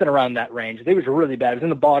 something around that range. It was really bad. It was in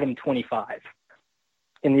the bottom 25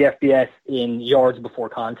 in the FBS in yards before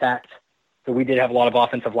contact. So we did have a lot of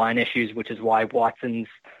offensive line issues, which is why Watson's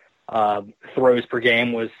throws per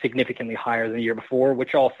game was significantly higher than the year before,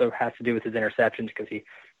 which also has to do with his interceptions because he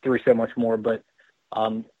threw so much more. But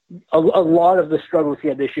a lot of the struggles he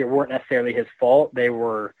had this year weren't necessarily his fault. They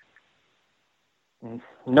were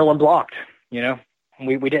no one blocked,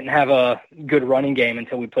 We didn't have a good running game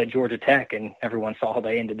until we played Georgia Tech, and everyone saw how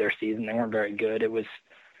they ended their season. They weren't very good. It was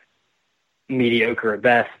mediocre at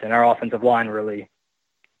best, and our offensive line really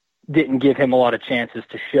didn't give him a lot of chances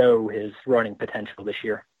to show his running potential this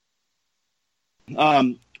year.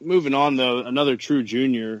 Moving on, though, another true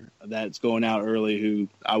junior that's going out early who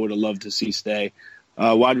I would have loved to see stay,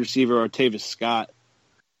 wide receiver Artavis Scott.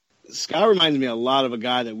 Scott reminds me a lot of a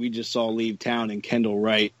guy that we just saw leave town in Kendall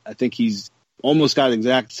Wright. I think he's almost got the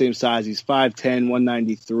exact same size. He's 5'10",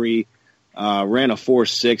 193, ran a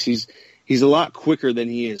 4.6. He's a lot quicker than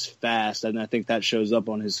he is fast, and I think that shows up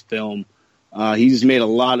on his film. He's made a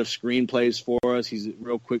lot of screenplays for us. He's a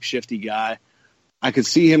real quick, shifty guy. I could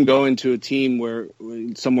see him going to a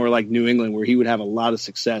team somewhere like New England where he would have a lot of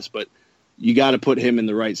success, but you got to put him in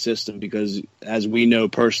the right system because, as we know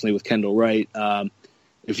personally with Kendall Wright,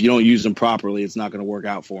 if you don't use him properly, it's not going to work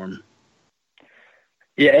out for him.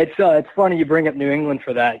 Yeah, it's funny you bring up New England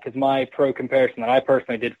for that because my pro comparison that I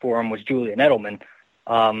personally did for him was Julian Edelman,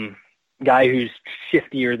 guy who's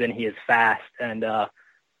shiftier than he is fast. And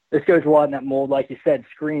this goes a lot in that mold, like you said,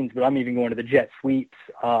 screens, but I'm even going to the jet sweeps.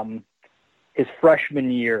 His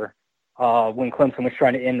freshman year, when Clemson was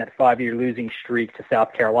trying to end that 5-year losing streak to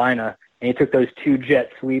South Carolina, and he took those 2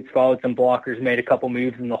 jet sweeps, followed some blockers, made a couple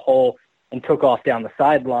moves in the hole, and took off down the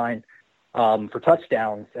sideline for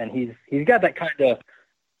touchdowns. And he's got that kind of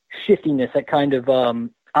shiftiness, that kind of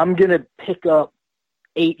I'm going to pick up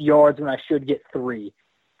 8 yards when I should get 3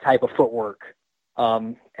 type of footwork.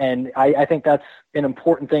 And I think that's an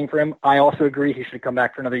important thing for him. I also agree he should come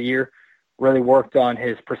back for another year, really worked on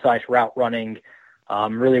his precise route running,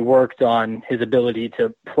 really worked on his ability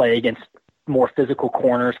to play against more physical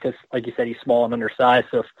corners because, like you said, he's small and undersized.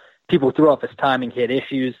 So if people threw off his timing, he had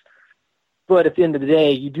issues. But at the end of the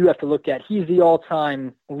day, you do have to look at he's the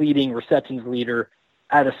all-time leading receptions leader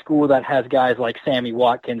at a school that has guys like Sammy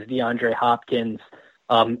Watkins, DeAndre Hopkins,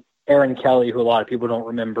 Aaron Kelly, who a lot of people don't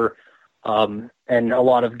remember, and a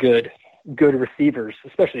lot of good receivers,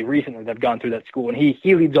 especially recently, that have gone through that school. And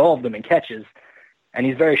he leads all of them in catches, and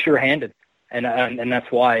he's very sure-handed. And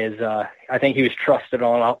that's why I think he was trusted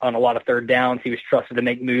on a lot of third downs. He was trusted to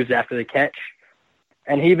make moves after the catch.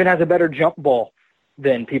 And he even has a better jump ball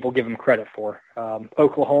than people give him credit for.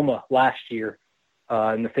 Oklahoma last year,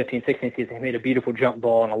 in the 15-16 season. He made a beautiful jump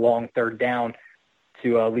ball and a long third down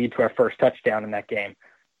to lead to our first touchdown in that game.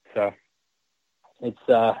 So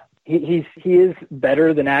it's he is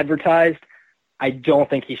better than advertised. I don't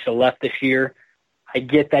think he should have left this year. I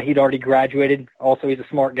get that he'd already graduated. Also, he's a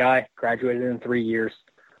smart guy, graduated in 3 years.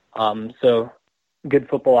 So good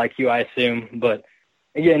football IQ, I assume. But,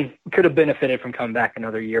 again, could have benefited from coming back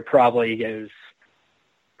another year. Probably, again,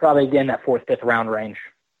 that 4th, 5th round range.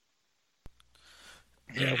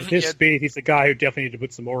 Yeah, with his speed, he's the guy who definitely needed to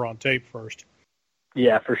put some more on tape first.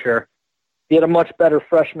 Yeah, for sure. He had a much better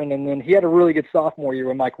freshman, and then he had a really good sophomore year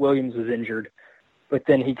when Mike Williams was injured. But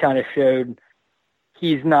then he kind of showed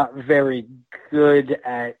he's not very good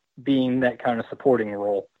at being that kind of supporting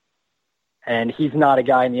role. And he's not a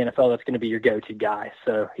guy in the NFL that's going to be your go-to guy.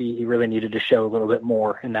 So he really needed to show a little bit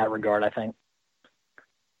more in that regard, I think.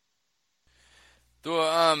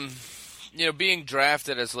 Well, being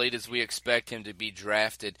drafted as late as we expect him to be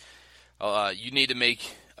drafted, you need to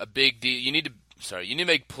make a big deal. You need to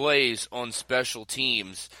make plays on special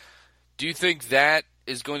teams. Do you think that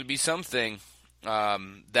is going to be something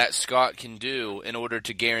that Scott can do in order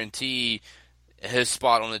to guarantee his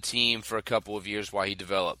spot on the team for a couple of years while he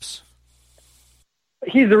develops?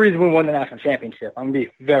 He's the reason we won the national championship. I'm going to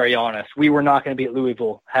be very honest. We were not going to beat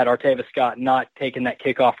Louisville had Artavis Scott not taken that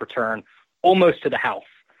kickoff return almost to the house.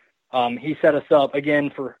 He set us up, again,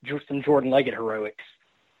 for some Jordan Leggett heroics.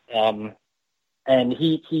 And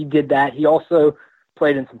he did that. He also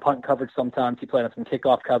played in some punt coverage sometimes. He played on some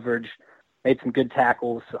kickoff coverage, made some good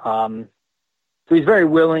tackles. So he's very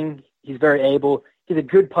willing. He's very able. He's a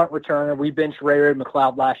good punt returner. We benched Ray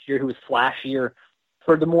McLeod last year, who was flashier,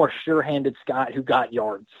 for the more sure-handed Scott who got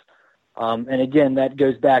yards. And again, that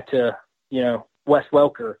goes back to, Wes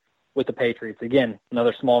Welker with the Patriots. Again,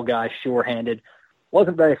 another small guy, sure-handed.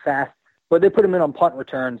 Wasn't very fast, but they put him in on punt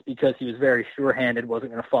returns because he was very sure-handed,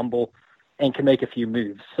 wasn't going to fumble, and can make a few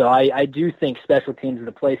moves. So I do think special teams is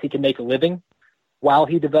a place he can make a living while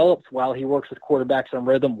he develops, while he works with quarterbacks on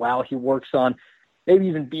rhythm, while he works on maybe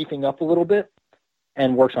even beefing up a little bit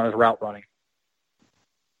and works on his route running.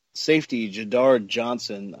 Safety, Jadar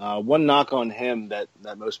Johnson. One knock on him that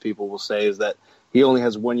most people will say is that he only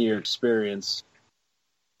has 1 year experience.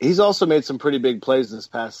 He's also made some pretty big plays this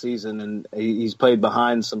past season, and he's played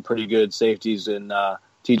behind some pretty good safeties in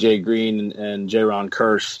T.J. Green and Jaron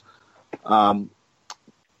Kearse.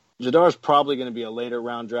 Jadar's probably going to be a later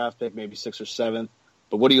round draft pick, maybe 6th or 7th.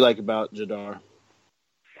 But what do you like about Jadar?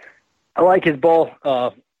 I like his ball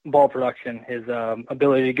production, his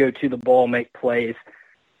ability to go to the ball, make plays.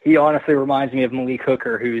 He honestly reminds me of Malik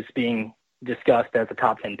Hooker, who's being discussed as a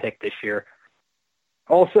top 10 pick this year.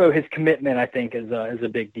 Also, his commitment, I think, is a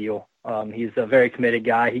big deal. He's a very committed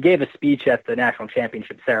guy. He gave a speech at the national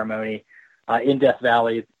championship ceremony in Death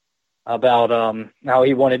Valley about how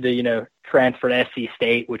he wanted to, transfer to SC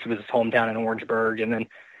State, which was his hometown in Orangeburg. And then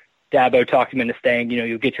Dabo talked him into saying,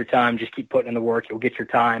 you'll get your time, just keep putting in the work, you'll get your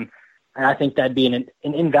time. And I think that'd be an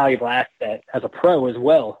invaluable asset as a pro as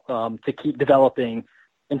well, to keep developing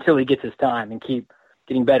until he gets his time and keep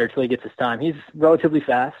getting better until he gets his time. He's relatively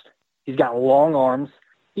fast. He's got long arms.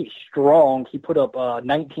 He's strong. He put up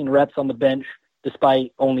 19 reps on the bench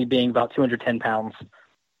despite only being about 210 pounds.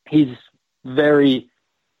 He's very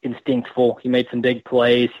instinctful. He made some big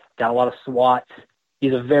plays, got a lot of swats.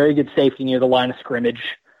 He's a very good safety near the line of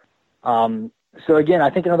scrimmage. So, again, I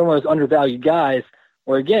think another one of those undervalued guys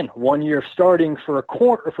where, again, 1 year starting for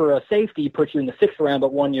a safety puts you in the 6th round,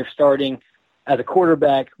 but 1 year starting as a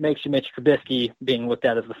quarterback makes you Mitch Trubisky being looked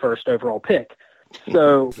at as the 1st overall pick.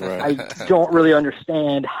 So right. I don't really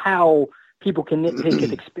understand how people can nitpick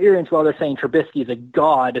his experience while they're saying Trubisky is a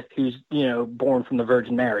god who's, born from the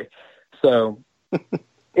Virgin Mary. So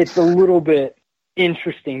it's a little bit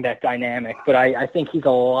interesting, that dynamic, but I think he's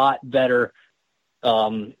a lot better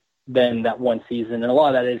than that one season. And a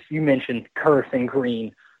lot of that is, you mentioned Kearse and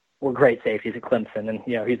Green were great safeties at Clemson,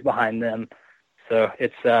 and, he's behind them. So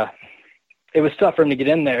it was tough for him to get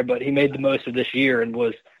in there, but he made the most of this year and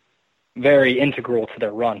was very integral to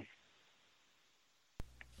their run.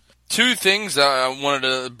 Two things I wanted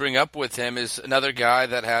to bring up with him is another guy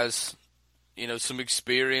that has, some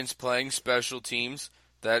experience playing special teams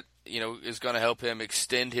that, is going to help him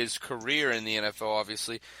extend his career in the NFL,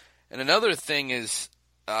 obviously. And another thing is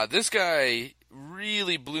this guy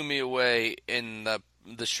really blew me away in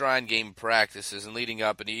the Shrine game practices and leading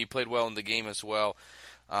up, and he played well in the game as well.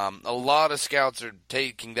 A lot of scouts are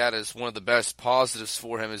taking that as one of the best positives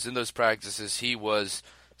for him, is in those practices he was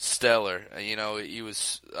stellar. He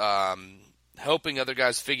was helping other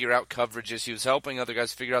guys figure out coverages. He was helping other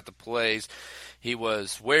guys figure out the plays. He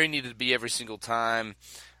was where he needed to be every single time.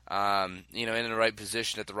 in the right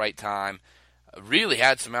position at the right time. Really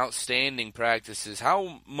had some outstanding practices.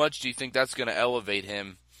 How much do you think that's going to elevate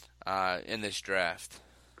him in this draft?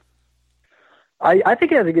 I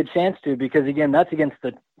think he has a good chance to, because again, that's against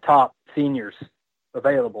the top seniors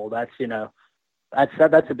available. That's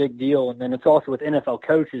that's a big deal. And then it's also with NFL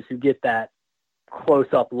coaches who get that close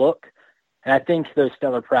up look. And I think those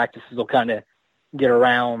stellar practices will kind of get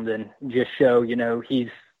around and just show, he's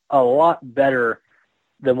a lot better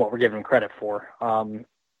than what we're giving him credit for.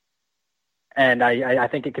 And I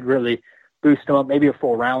think it could really boost him up, maybe a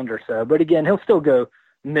full round or so. But again, he'll still go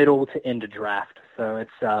middle to end of draft. So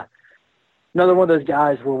it's another one of those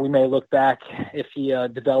guys where we may look back, if he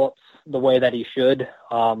develops the way that he should,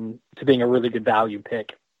 to being a really good value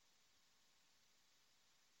pick.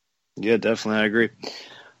 Yeah, definitely. I agree.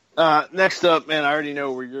 Next up, man, I already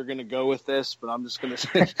know where you're going to go with this, but I'm just going to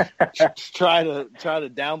try to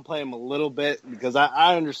downplay him a little bit, because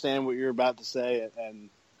I understand what you're about to say, and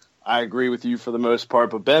I agree with you for the most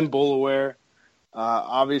part. But Ben Boulware,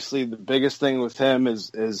 obviously the biggest thing with him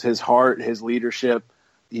is his heart, his leadership.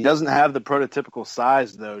 He doesn't have the prototypical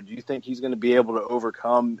size, though. Do you think he's going to be able to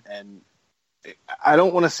overcome? And I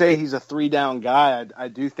don't want to say he's a 3-down guy. I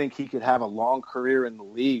do think he could have a long career in the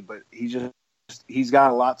league, but he's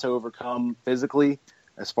got a lot to overcome physically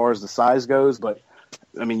as far as the size goes. But,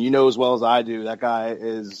 I mean, as well as I do, that guy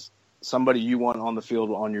is somebody you want on the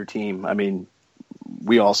field on your team. I mean,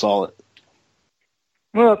 we all saw it.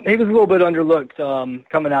 Well, he was a little bit underlooked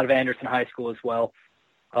coming out of Anderson High School as well.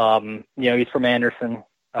 He's from Anderson,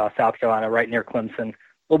 South Carolina, right near Clemson. A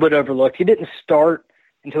little bit overlooked. He didn't start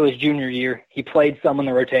until his junior year. He played some in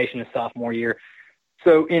the rotation his sophomore year.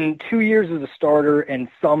 So in 2 years as a starter and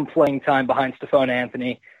some playing time behind Stephon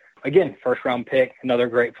Anthony, again, first-round pick, another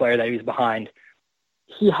great player that he was behind,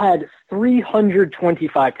 he had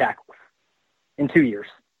 325 tackles in 2 years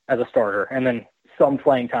as a starter, and then some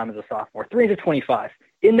playing time as a sophomore. 325.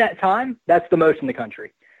 In that time, that's the most in the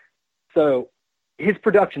country. So his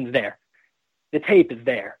production's there. The tape is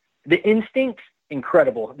there. The instinct's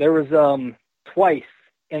incredible. There was twice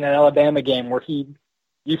in that Alabama game where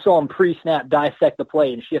you saw him pre-snap dissect the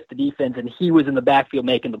play and shift the defense, and he was in the backfield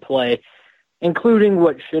making the play, including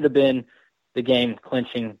what should have been the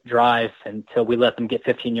game-clinching drive until we let them get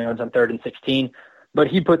 15 yards on 3rd and 16. But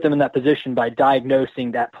he put them in that position by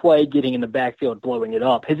diagnosing that play, getting in the backfield, blowing it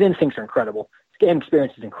up. His instincts are incredible. His game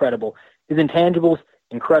experience is incredible. His intangibles,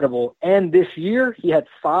 incredible. And this year, he had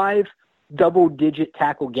 5 double-digit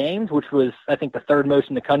tackle games, which was, I think, the 3rd most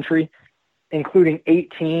in the country, including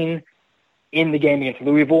 18 in the game against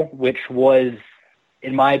Louisville, which was,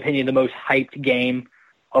 in my opinion, the most hyped game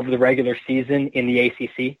of the regular season in the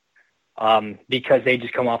ACC, because they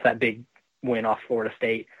just come off that big win off Florida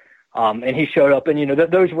State. And he showed up, and, he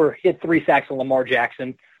had 3 sacks on Lamar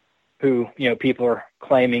Jackson, who, people are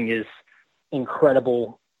claiming is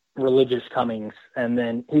incredible Religious Cummings. And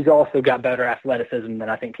then he's also got better athleticism than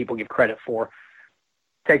I think people give credit for.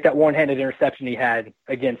 Take that one-handed interception he had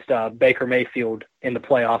against Baker Mayfield in the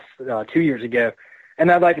playoffs 2 years ago.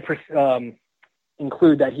 And I'd like to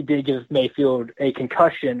include that he did give Mayfield a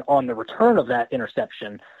concussion on the return of that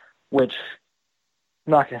interception, which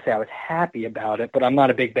I'm not going to say I was happy about it, but I'm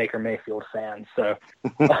not a big Baker Mayfield fan. So,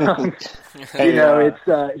 he's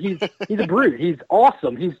a brute. He's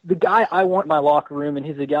awesome. He's the guy I want in my locker room, and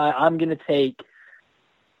he's the guy I'm going to take.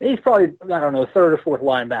 He's probably, 3rd or 4th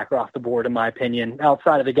linebacker off the board, in my opinion,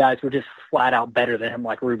 outside of the guys who are just flat out better than him,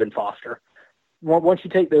 like Reuben Foster. Once you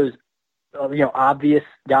take those, obvious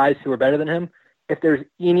guys who are better than him, if there's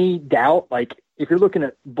any doubt, like if you're looking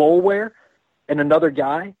at Boulware and another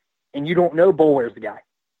guy, and you don't know Boulware's the guy,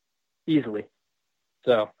 easily.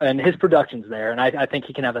 So, and his production's there, and I think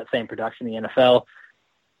he can have that same production in the NFL.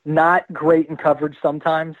 Not great in coverage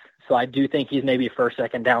sometimes, so I do think he's maybe a 1st,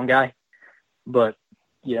 2nd down guy, but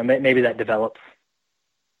maybe that develops.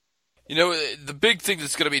 The big thing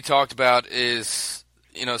that's going to be talked about is,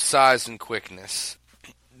 size and quickness.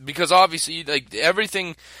 Because obviously, like,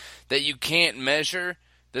 everything that you can't measure,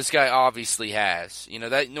 this guy obviously has.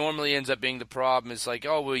 That normally ends up being the problem. It's like,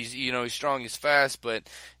 oh, well, he's strong, he's fast, but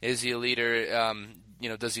is he a leader?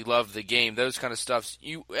 Does he love the game? Those kind of stuff.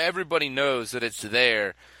 Everybody knows that it's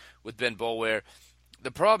there with Ben Boulware.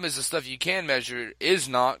 The problem is the stuff you can measure is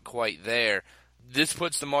not quite there. This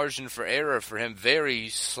puts the margin for error for him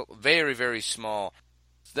very, very, very small.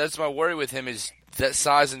 That's my worry with him, is that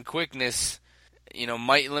size and quickness,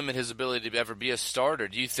 might limit his ability to ever be a starter.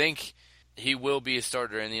 Do you think he will be a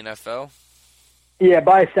starter in the NFL? Yeah,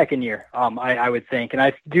 by his 2nd year, I would think. And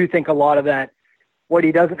I do think a lot of that, what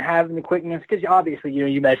he doesn't have in the quickness, because obviously,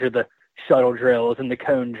 you measure the shuttle drills and the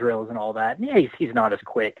cone drills and all that. And yeah, he's not as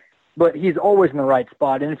quick, but he's always in the right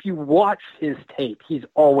spot. And if you watch his tape, he's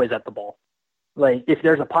always at the ball. Like, if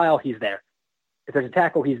there's a pile, he's there. If there's a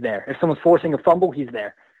tackle, he's there. If someone's forcing a fumble, he's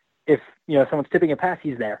there. If, someone's tipping a pass,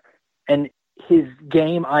 he's there. And his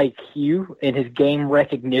game IQ and his game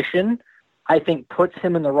recognition, I think, puts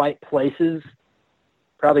him in the right places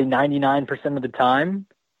probably 99% of the time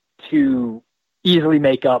to easily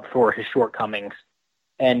make up for his shortcomings.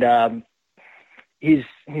 And he's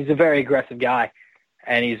a very aggressive guy,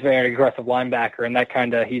 and he's a very aggressive linebacker, and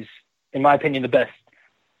that he's, in my opinion, the best,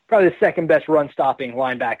 probably the second best run-stopping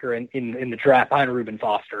linebacker in the draft behind Reuben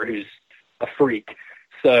Foster, who's a freak.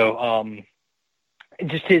 So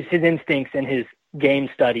just his instincts and his game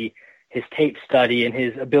study, his tape study, and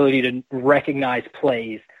his ability to recognize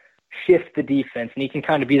plays, shift the defense, and he can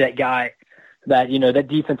kind of be that guy that, that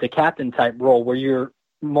defensive captain type role where you're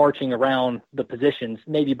marching around the positions,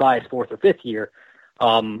 maybe by his fourth or fifth year,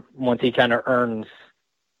 once he kind of earns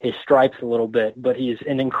his stripes a little bit. But he's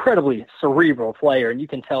an incredibly cerebral player, and you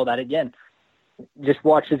can tell that, again, just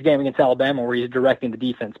watch his game against Alabama where he's directing the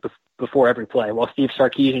defense before every play. While Steve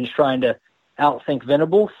Sarkisian's trying to outthink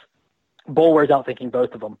Venables, Boulware's outthinking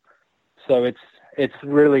both of them. So it's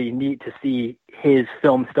really neat to see his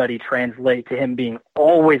film study translate to him being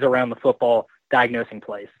always around the football, diagnosing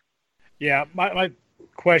plays. Yeah, my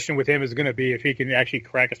question with him is going to be if he can actually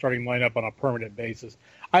crack a starting lineup on a permanent basis.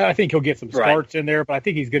 I think he'll get some starts in there, but I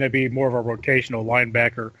think he's going to be more of a rotational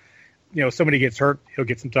linebacker. Somebody gets hurt, he'll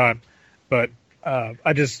get some time. But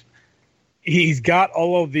he's got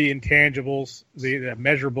all of the intangibles, the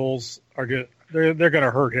measurables are good. They're going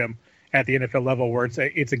to hurt him at the NFL level, where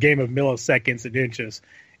it's a game of milliseconds and inches,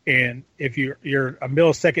 and if you're a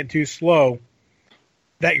millisecond too slow,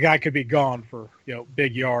 that guy could be gone for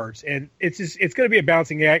big yards. And it's going to be a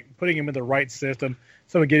balancing act, putting him in the right system,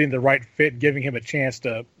 someone getting the right fit, giving him a chance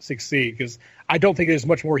to succeed. Because I don't think there's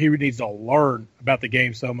much more he needs to learn about the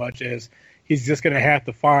game so much as he's just going to have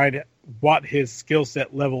to find what his skill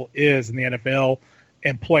set level is in the NFL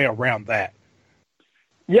and play around that.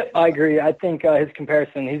 Yep, I agree. I think his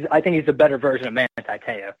comparison, I think he's a better version of Manti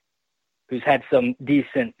Te'o, who's had some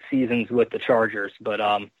decent seasons with the Chargers, but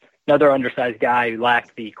another undersized guy who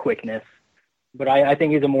lacked the quickness. But I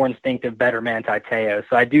think he's a more instinctive, better Manti Te'o.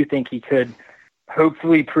 So I do think he could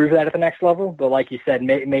hopefully prove that at the next level. But like you said,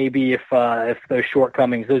 maybe if those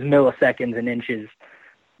shortcomings, those milliseconds and inches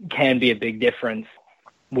can be a big difference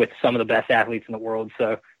with some of the best athletes in the world.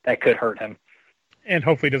 So that could hurt him. And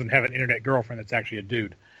hopefully he doesn't have an internet girlfriend that's actually a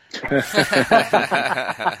dude.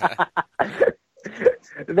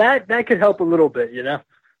 That could help a little bit,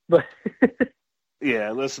 But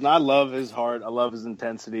yeah, listen, I love his heart. I love his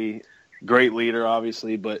intensity. Great leader,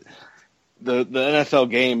 obviously, but the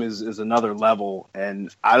NFL game is another level,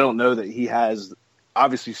 and I don't know that he has.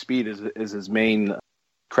 Obviously, speed is his main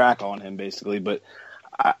crack on him, basically. But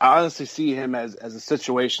I honestly see him as a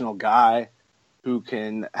situational guy who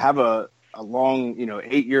can have a long,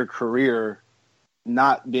 8-year career,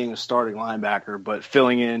 not being a starting linebacker, but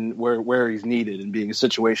filling in where he's needed and being a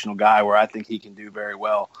situational guy where I think he can do very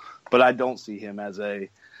well. But I don't see him as a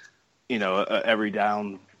every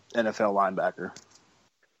down NFL linebacker.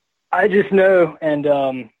 I just know,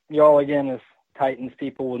 and y'all, again, as Titans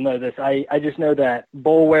people will know this, I just know that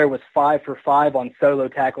Boulware was 5 for 5 on solo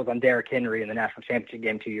tackles on Derrick Henry in the national championship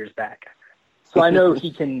game 2 years back. So I know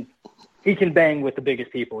he can bang with the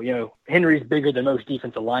biggest people. Henry's bigger than most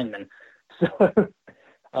defensive linemen. So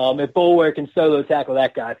if Boulware can solo tackle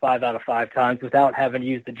that guy 5 out of 5 times without having to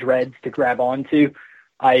use the dreads to grab onto,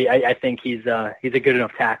 I think he's a good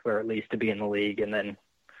enough tackler at least to be in the league. And then,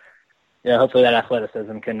 hopefully that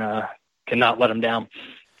athleticism can not let him down.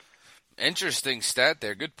 Interesting stat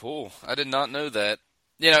there. Good pull. I did not know that.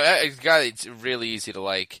 A guy that's really easy to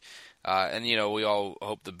like. And we all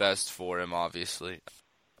hope the best for him, obviously.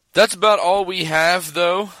 That's about all we have,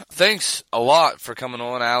 though. Thanks a lot for coming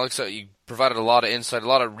on, Alex. You provided a lot of insight, a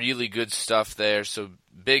lot of really good stuff there. So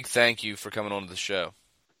big thank you for coming on to the show.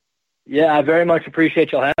 Yeah, I very much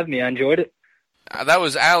appreciate y'all having me. I enjoyed it. That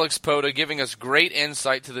was Alex Pota giving us great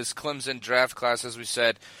insight to this Clemson draft class. As we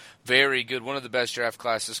said, very good. One of the best draft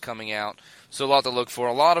classes coming out. So a lot to look for.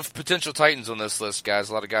 A lot of potential Titans on this list, guys.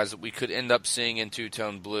 A lot of guys that we could end up seeing in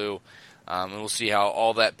two-tone blue. And we'll see how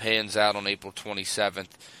all that pans out on April 27th.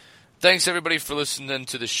 Thanks, everybody, for listening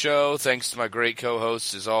to the show. Thanks to my great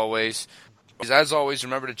co-hosts, as always. As always,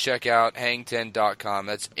 remember to check out hang10.com.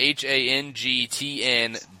 That's HANGTN.com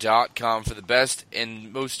for the best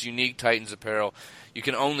and most unique Titans apparel. You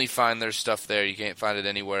can only find their stuff there. You can't find it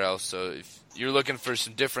anywhere else. So if you're looking for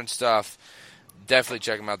some different stuff, definitely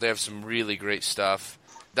check them out. They have some really great stuff.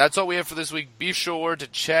 That's all we have for this week. Be sure to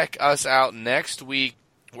check us out next week.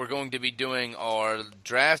 We're going to be doing our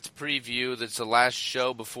draft preview. That's the last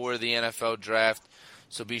show before the NFL draft.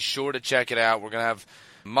 So be sure to check it out. We're going to have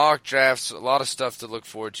mock drafts, a lot of stuff to look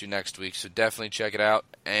forward to next week. So definitely check it out.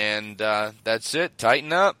 And that's it.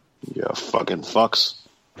 Tighten up. Yeah, fucking fucks.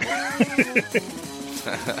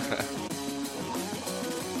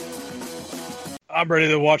 I'm ready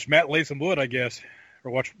to watch Matt lay some wood, I guess.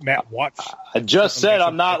 Or watch Matt watch. I just said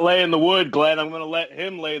I'm not laying the wood, Glenn. I'm going to let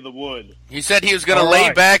him lay the wood. He said he was going to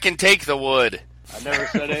lay back and take the wood. I never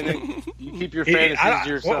said anything. You keep your fantasies to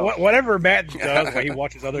yourself. Whatever Matt does when he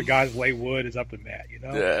watches other guys lay wood is up to Matt, you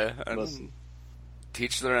know? Yeah. Listen.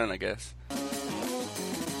 Teach their own, I guess.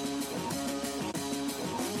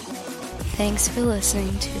 Thanks for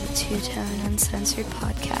listening to the Two-Tone Uncensored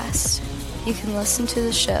podcast. You can listen to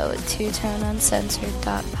the show at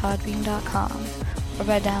twotoneuncensored.podbean.com or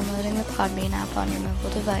by downloading the Podbean app on your mobile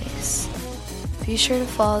device. Be sure to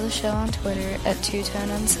follow the show on Twitter at Two-Tone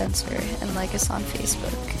Uncensored and like us on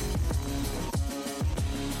Facebook.